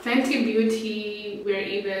 Fenty Beauty, we're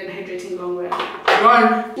even hydrating longwear.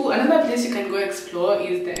 Run! Ooh, another place you can go explore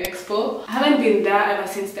is the Expo. I haven't been there ever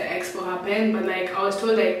since the Expo happened, but like I was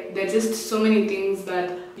told like there's just so many things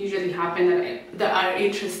that usually happen that are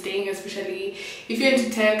interesting, especially if you're into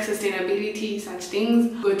tech, sustainability, such things.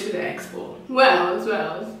 Go to the Expo. Well, I don't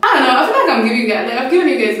know. I feel like I've given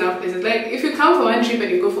you guys enough places. Like, if you come for one trip and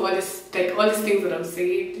you go for all these things that I've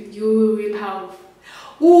said, you will have.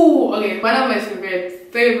 Ooh, okay, one of my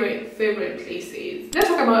favorite places. Let's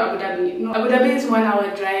talk about Abu Dhabi. No, Abu Dhabi is 1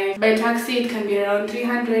 hour drive. By taxi, it can be around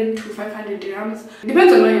 300 to 500 dirhams.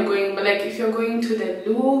 Depends on where you're going, but like if you're going to the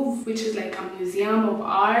Louvre, which is like a museum of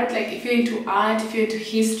art, like if you're into art, if you're into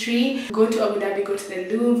history, go to Abu Dhabi, go to the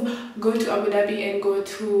Louvre, go to Abu Dhabi and go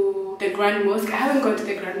to the Grand Mosque. I haven't gone to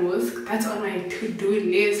the Grand Mosque. That's on my to-do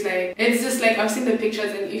list. Like, it's just like, I've seen the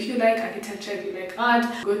pictures, and if you like architecture, if you like art,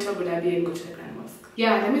 go to Abu Dhabi and go to the Grand Mosque.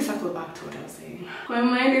 Yeah, let me circle back to what I was saying. My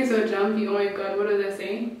mind is so jumpy. Oh my god, what was I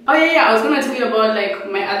saying? Oh yeah, I was gonna tell you about like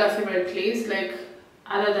my other favorite place, like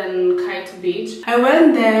other than Kite Beach. I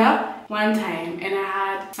went there one time and I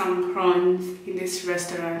had some prawns in this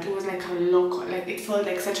restaurant. It was like a local, like it felt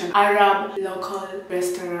like such an Arab local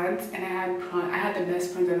restaurant, and I had prawns. I had the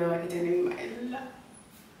best prawns I've ever eaten in my life.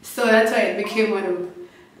 So that's why it became one of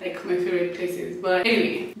like my favorite places. But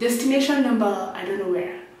anyway, destination number, I don't know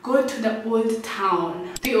where. Go to the old town.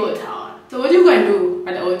 The old town. So what are you gonna do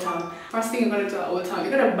at the old town? First thing you're gonna do at the old town,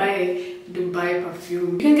 you're gonna buy Dubai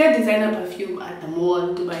perfume. You can get designer perfume at the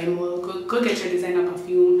mall, Dubai Mall. Go get your designer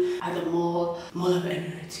perfume at the mall. Mall of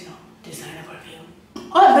Emirates, you know, designer perfume.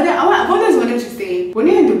 Oh, but then I always wanted to say, when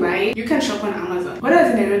you're in Dubai, you can shop on Amazon. When I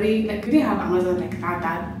was in Nairobi, like we didn't have Amazon like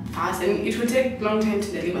that fast, and it would take long time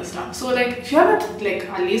to deliver stuff. So like if you have like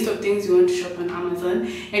a list of things you want to shop on Amazon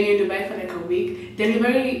and you're in Dubai for like a week,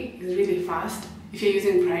 delivery is really fast if you're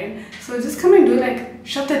using Prime. So just come and do like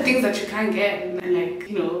shop the things that you can't get and like,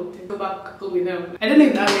 you know, go back home with them. I don't know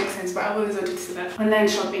if that makes sense, but I've always wanted to say that. Online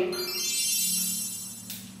shopping.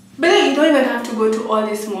 But then you don't even have to go to all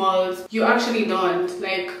these malls. You actually don't.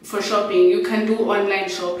 Like for shopping, you can do online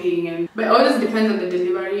shopping, but it always depends on the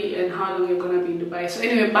delivery and how long you're gonna be in Dubai. So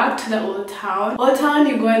anyway, back to the old town. Old town,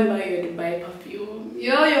 you go and buy your Dubai perfume.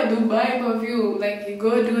 Yo, your Dubai perfume. Like you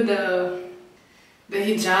go do the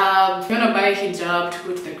hijab. You wanna buy a hijab to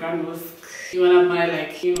go to the Grand Mosque. You wanna buy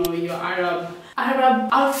like, you know, your Arab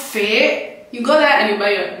outfit. You go there and you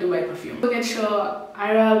buy your Dubai perfume. Go get your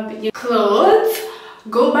Arab clothes.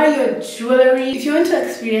 Go buy your jewelry. If you want to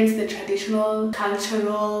experience the traditional,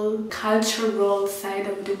 cultural side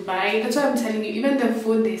of Dubai, that's what I'm telling you. Even the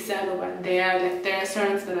food they sell over there, like the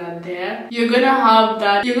restaurants that are there, you're gonna have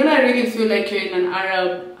that. You're gonna really feel like you're in an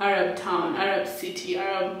Arab town, Arab city,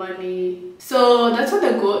 Arab money. So that's what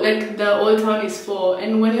the old town is for.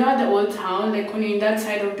 And when you're at the old town, like when you're in that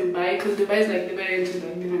side of Dubai, because Dubai is like divided into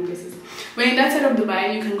like different places. When you're in that side of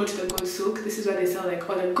Dubai, you can go to the gold souk. This is where they sell like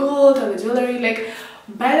all the gold, all the jewelry. Like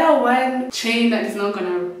Buy that one chain that is not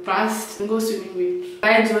gonna rust and go swimming with.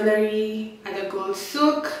 Buy jewelry at the gold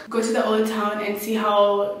souk. Go to the old town and see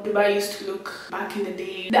how Dubai used to look back in the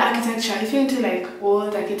day. The architecture, if you're into like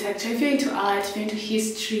old architecture, if you're into art, if you're into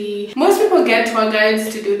history. Most people get tour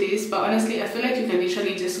guides to do this, but honestly I feel like you can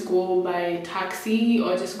literally just go by taxi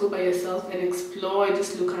or just go by yourself and explore and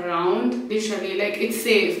just look around. Literally, like, it's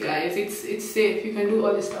safe, guys. It's safe. You can do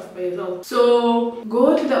all this stuff by yourself. So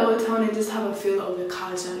go to the old town and just have a feel of the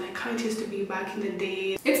culture, like how it used to be back in the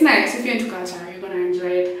day. It's nice. If you're into culture, you're gonna enjoy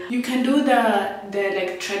it. You can do the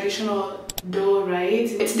like traditional dough, right?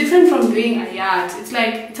 It's different from doing a yacht. It's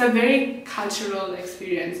like, it's a very cultural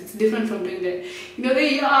experience. It's different from doing the, you know,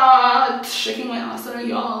 the yacht, shaking my ass on a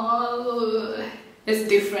yacht. It's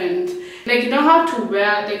different. Like, you don't have to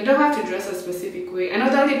wear, like, you don't have to dress a specific way. I know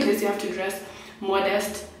the only place you have to dress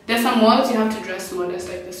modest. There's some malls you have to dress modest,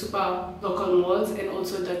 like the super local malls and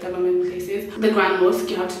also the government places. The Grand Mosque,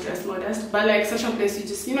 you have to dress modest. But like such a place, you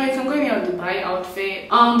just, you know, you can go in your Dubai outfit.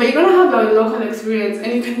 But you're gonna have a local experience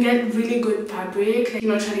and you can get really good fabric, like, you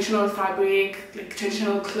know, traditional fabric, like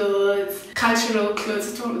traditional clothes, cultural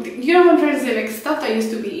clothes. You know what I'm trying to say? Like stuff that used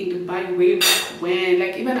to be in Dubai way back when.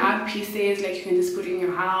 Like even art pieces, like you can just put in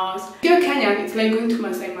your house. If you're Kenyan, it's like going to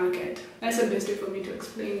Masai Market. That's the best way for me to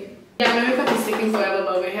explain it. Yeah, my makeup is taking forever,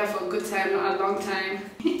 but we're here for a good time, not a long time.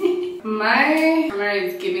 My camera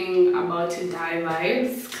is giving about to die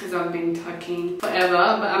vibes because I've been talking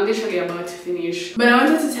forever, but I'm literally about to finish. But I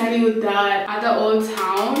wanted to tell you that at the old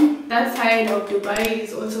town, that side of Dubai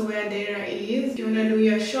is also where Deira is. You wanna do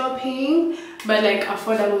your shopping, but like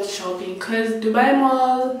affordable shopping, because Dubai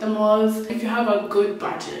Mall, the malls, if you have a good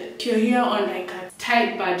budget, if you're here on like a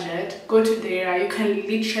tight budget, go to Deira. You can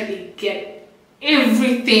literally get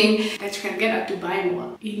everything that you can get at Dubai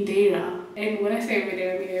Mall in Deira. And when I say everything,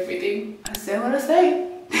 I mean everything. I say what I say.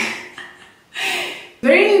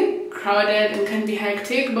 Very crowded and can be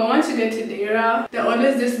hectic, but once you get to Deira, there are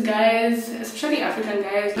always these guys, especially African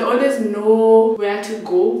guys, they always know where to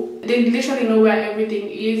go. They literally know where everything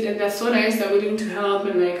is, and they're so nice. They're willing to help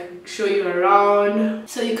and like show you around,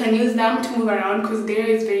 so you can use them to move around because Deira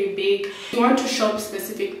is very big. If you want to shop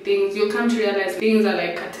specific things, you'll come to realize things are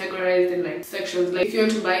like categorized in like sections. Like if you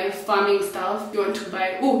want to buy farming stuff, if you want to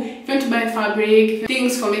buy fabric,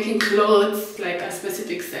 things for making clothes, like a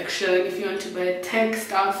specific section. If you want to buy tech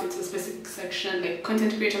stuff, it's a specific section. Like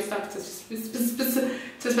content creator stuff, it's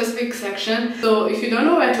a specific section. So if you don't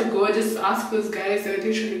know where to go, just ask those guys. They're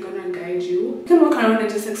literally gonna guide you. You can walk around and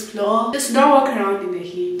just explore. Just don't walk around in the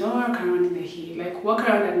heat. Don't walk around in the heat. Like walk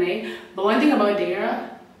around at night. But one thing about Deira,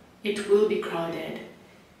 it will be crowded.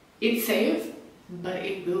 It's safe, but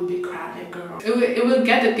it will be crowded, girl. It will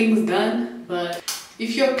get the things done, but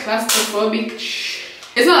if you're claustrophobic,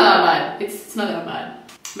 it's not that bad. It's not that bad.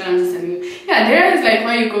 But I'm just telling you. Yeah, Deira is like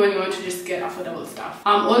where you go when you want to just get affordable stuff.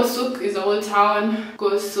 Old Souk is the old town.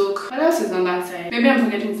 Gold Souk. What else is on that side? Maybe I'm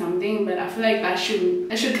forgetting something, but I feel like that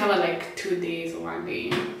should cover like 2 days or 1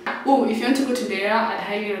 day. Oh, if you want to go to Deira, I'd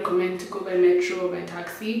highly recommend to go by metro or by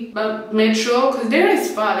taxi. But metro, because Deira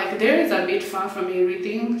is far, like Deira is a bit far from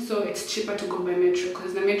everything, so it's cheaper to go by metro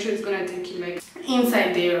because the metro is gonna take you like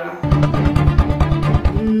inside Deira.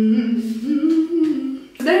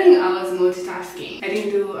 Considering I was multitasking, I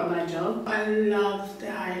didn't do a bad job. I love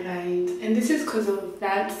the highlight, and this is because of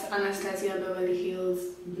that Anastasia Beverly Hills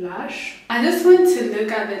blush. I just want to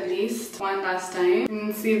look at the list one last time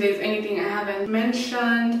and see if there's anything I haven't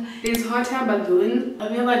mentioned. There's hot air balloon.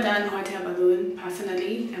 I've never done hot air balloon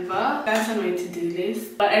personally, ever. That's on my to-do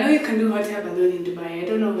list. But I know you can do hot air balloon in Dubai. I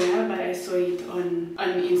don't know where, but I saw it on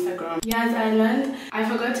Instagram. Yas Island. I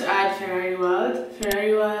forgot to add Ferrari World.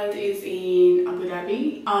 Ferrari World is in Abu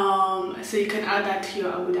Dhabi. So you can add that to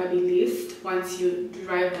your Abu Dhabi list once you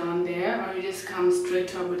drive down there, or you just come straight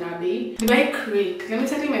to Abu Dhabi. Dubai Creek. Let me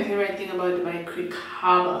tell you my favorite thing about Dubai Creek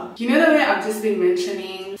Harbor. You know the way I've just been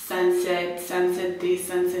mentioning sunset this,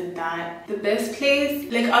 sunset that. The best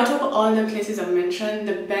place, like out of all the places I've mentioned,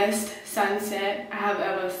 the best sunset I have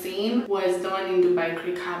ever seen was the one in Dubai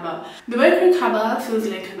Creek Harbor. Dubai Creek Harbor feels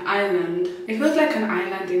like an island. It feels like an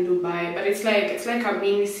island in Dubai, but it's like a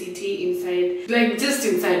mini city inside, like just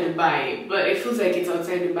inside Dubai, but it feels like it's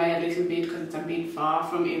outside Dubai a little bit because it's a bit far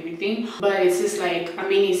from everything. But it's just like a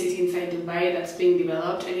mini city inside Dubai that's being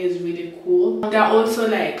developed and it's really cool. There are also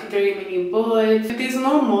like very many boats. There's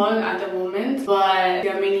no mall at the moment, but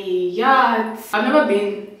there are many yachts. I've never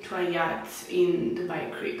been to a yacht in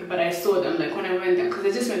Dubai Creek, but I saw them like when I went there because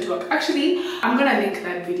I just went to work. Actually, I'm gonna link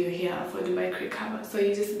that video here for Dubai Creek Harbour so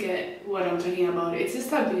you just get what I'm talking about. It's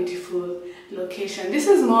just a beautiful location. This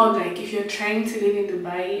is more like if you're trying to live in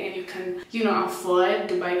Dubai and you can, you know, afford,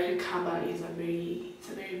 Dubai Creek Harbour is a very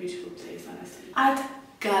beautiful place, honestly. Art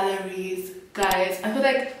galleries, guys, I feel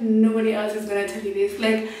like nobody else is gonna tell you this.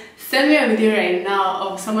 Like, send me a video right now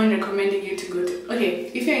of someone recommending you to go to.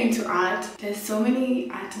 Okay, if you're into art, there's so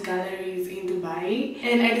many art galleries in Dubai,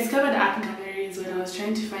 and I discovered art galleries when I was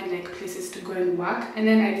trying to find like places to go and work, and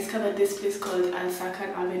then I discovered this place called Al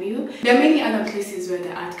Sakal Avenue. There are many other places where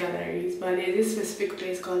there are art galleries, but there's this specific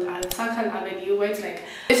place called Al Sakal Avenue where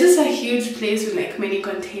it's just a huge place with like many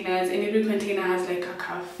containers, and every container has like a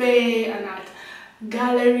cafe, an art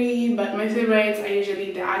gallery, but my favorites are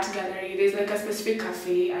usually the art gallery. There's like a specific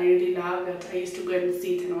cafe I really love that I used to go and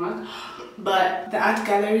sit and work, but the art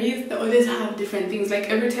galleries, they always have different things. Like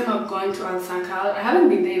every time I've gone to Al Sakal, I haven't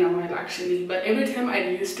been there in a while actually, but every time I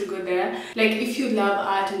used to go there, like if you love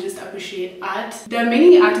art and just appreciate art, there are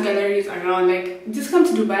many art galleries around. Like just come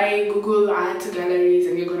to Dubai, Google art galleries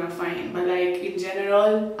and you're gonna find. But like in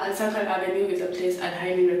general, Al Sakal Avenue is a place I'd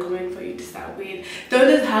highly recommend for you to start with. They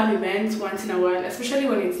always have events once in a while, especially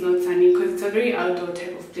when it's not sunny, because it's a very outdoor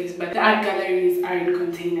type of place, but the art galleries are in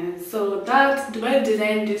containers. So that Dubai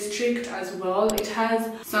Design District as well, it has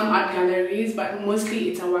some art galleries, but mostly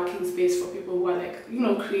it's a working space for people who are like, you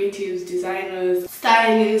know, creatives, designers,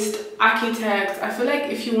 stylists, architects. I feel like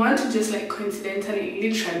if you want to just like coincidentally,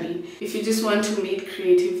 literally, if you just want to meet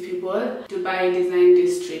creative people, Dubai Design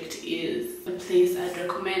District is a place I'd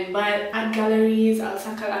recommend. But art galleries, Al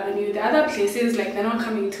Sakal Avenue, the other places, like they're not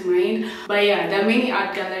coming to mind, but yeah, there are many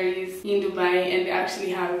art galleries in Dubai and they actually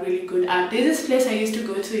have really good art. There's this place I used to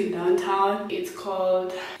go to in downtown. It's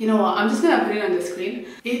called, you know what, I'm just gonna put it on the screen.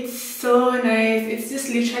 It's so nice. It's just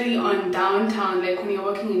literally on downtown, like when you're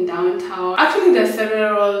walking in downtown. Actually there's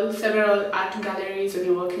several art galleries when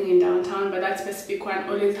you're walking in downtown, but that specific one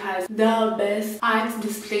always has the best art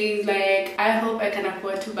displays. Like I hope I can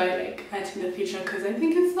afford to buy like art in the future because I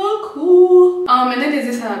think it's so cool. And then there's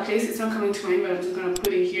this other place, it's not coming to mind, but I'm just gonna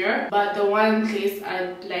put it here. But the one place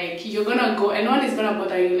like you're gonna go and no one is gonna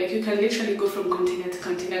bother you. Like you can literally go from container to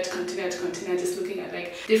container to container to container, just looking at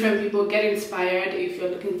like different people, get inspired if you're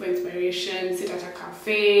looking for inspiration, sit at a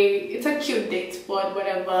cafe. It's a cute date spot,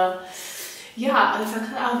 whatever. Yeah, Al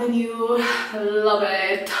Sakal Avenue, love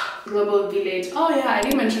it. Global Village. Oh yeah, I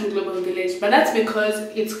didn't mention Global Village, but that's because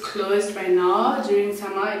it's closed right now. During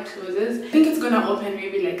summer it closes. I think it's gonna open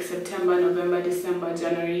maybe like September, November, December,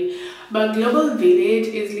 January. But Global Village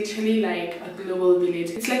is literally like a global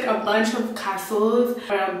village. It's like a bunch of castles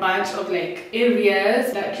or a bunch of like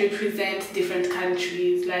areas that represent different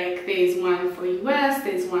countries. Like there's one for US,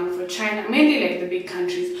 there's one for China, mainly like the big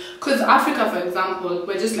countries. Because Africa, for example,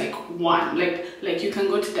 we're just like one. Like you can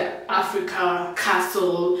go to the Africa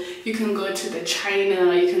castle, you can go to the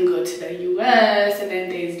China, you can go to the US, and then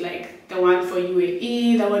there's like the one for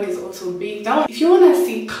UAE. That one is also big. That one, if you want to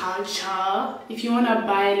see culture, if you want to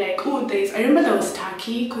buy like, oh, I remember there was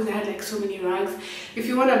Turkey because they had like so many rugs. If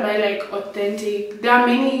you want to buy like authentic, there are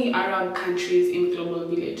many Arab countries in Global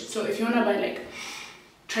Village. So if you want to buy like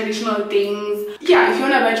traditional things, yeah, if you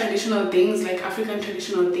want to buy traditional things like African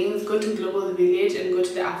traditional things, go to Global Village and go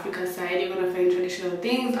to the Africa side. You're gonna find traditional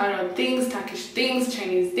things, Arab things, Turkish things,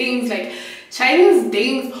 Chinese things. Like Chinese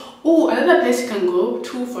things, oh, another place you can go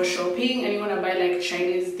to for shopping and you want to buy like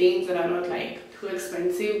Chinese things that are not like too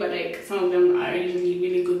expensive, but like some of them are usually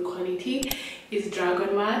really good quality, is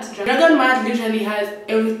Dragon Mart. Dragon Mart literally has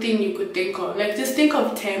everything you could think of. Like just think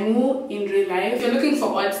of Temu in real life. If you're looking for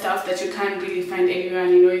odd stuff that you can't really find anywhere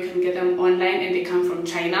and you know you can get them online and they come from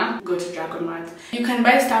China, go to Dragon Mart. You can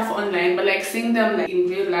buy stuff online, but like seeing them like in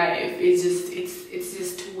real life is just it's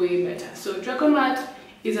just way better. So Dragon Mart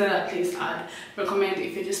is another place I'd recommend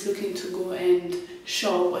if you're just looking to go and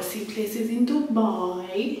shop or see places in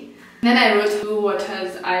Dubai. Then I wrote Blue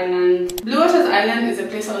Waters Island. Blue Waters Island is a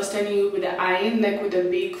place I was telling you with the iron, like with the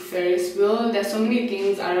big Ferris wheel. There's so many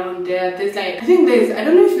things around there. There's like, I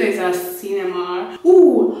don't know if there's a cinema.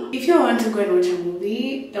 Ooh, if you want to go and watch a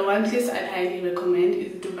movie, the one place I'd highly recommend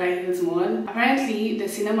is Dubai Hills Mall. Apparently, the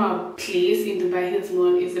cinema place in Dubai Hills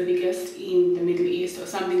Mall is the biggest in the Middle East or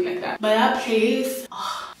something like that. But that place,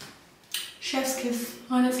 chef's kiss,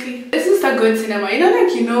 honestly. This is a good cinema. You know,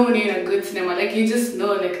 like, you know when you're in a good cinema, like you just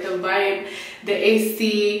know like the vibe, the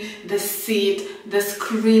AC, the seat, the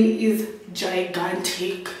screen is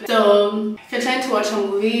gigantic. So if you're trying to watch a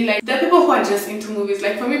movie, like there are people who are just into movies.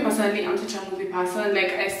 Like for me personally, I'm such a movie person.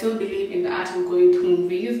 Like I still believe in the art of going to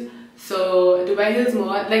movies. So Dubai Hills Mall,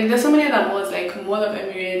 like there's so many other malls like Mall of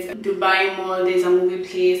Emirates, Dubai Mall, there's a movie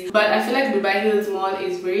place, but I feel like Dubai Hills Mall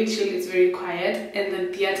is very chill, it's very quiet, and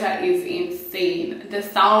the theater is insane. The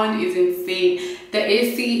sound is insane. The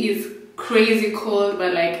AC is crazy cold,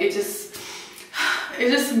 but like it just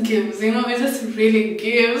gives, you know, it just really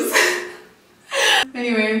gives.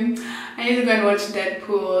 Anyway, I need to go and watch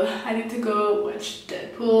Deadpool. I need to go watch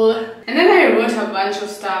Deadpool. And then I wrote a bunch of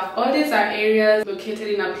stuff. All these are areas located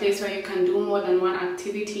in a place where you can do more than one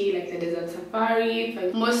activity, like the desert safari.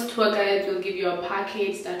 Like most tour guides will give you a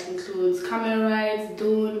package that includes camel rides,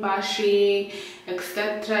 dune bashing,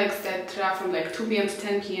 etc, etc, from like 2 p.m. to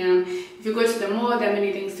 10 p.m. If you go to the mall, there are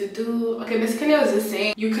many things to do. Okay, basically I was just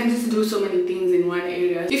saying you can just do so many things in one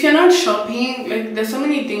area. If you're not shopping, like there's so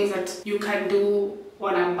many things that you can do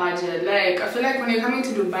on a budget. Like I feel like when you're coming to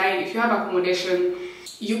Dubai, if you have accommodation,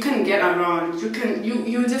 you can get around, you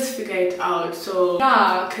just figure it out. So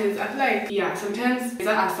yeah, because I feel like, yeah, sometimes there's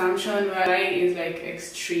an assumption where Dubai is like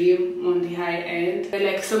extreme on the high end. There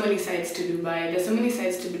are like so many sides to Dubai, there's so many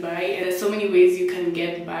sides to Dubai, and there's so many ways you can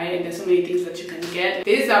get by, and there's so many things that you can get.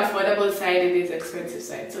 There's the affordable side and there's the expensive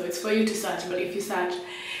side, so it's for you to search. But if you search,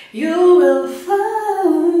 you will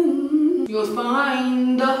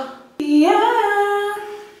find, yeah.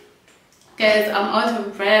 Guys, I'm out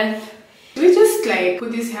of breath. Do we just like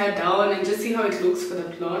put this hair down and just see how it looks for the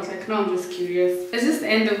plot? Like, no, I'm just curious. Let's just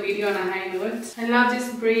end the video on a high note. I love this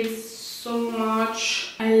braid so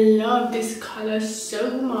much. I love this color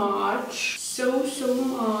so much. So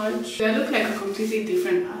much. I look like a completely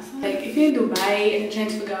different person. Like if you're in Dubai and you're trying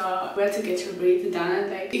to figure out where to get your braids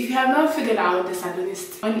done, like if you have not figured out the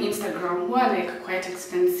salonists on Instagram who are like quite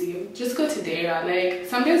expensive, just go to Deira. Like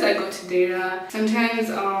sometimes I go to Deira,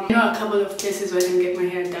 sometimes I know a couple of places where I can get my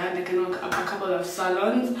hair done. Like I know a couple of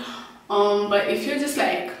salons, but if you're just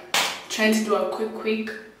like trying to do a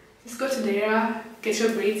quick, just go to Deira, get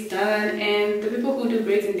your braids done. And the people who do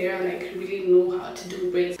braids in there like really know how to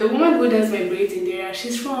do braids. The woman who does my braids in there,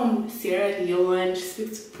 she's from Sierra Leone, she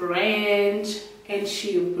speaks French, and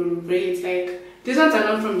she braids like these ones are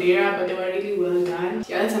not from there, but they were really well done.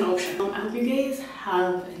 Yeah, that's an option. I hope you guys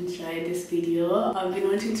have enjoyed this video. I've been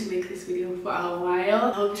wanting to make this video for a while.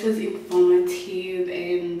 I hope it was informative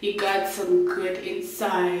and you got some good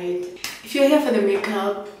insight. If you're here for the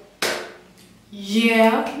makeup,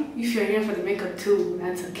 yeah, okay. If you're here for the makeup too,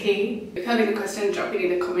 that's okay. If you have any questions, drop it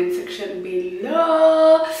in the comment section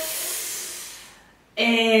below.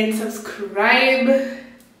 And subscribe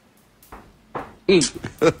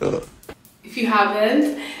if you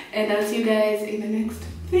haven't. And I'll see you guys in the next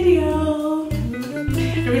video.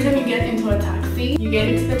 Every time you get into a taxi, you get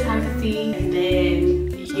into the taxi and then,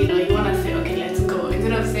 you know, you want to say, okay, let's go.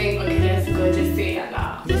 Instead of saying, okay, let's go, just say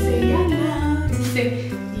yalla. Just say yalla. Just say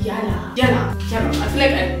yalla. Yalla. Yalla. I feel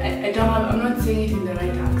like I don't have, I'm not saying it in the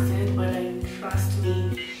right accent, but like, trust me.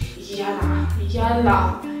 Yalla.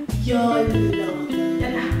 Yalla. Yalla.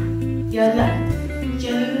 Yalla. Yalla.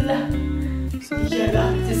 Yalla. Yalla.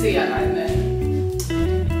 Just say yalla and then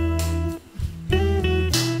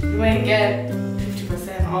you might get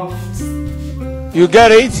 50% off. You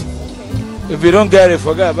get it? If you don't get it,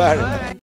 forget about it.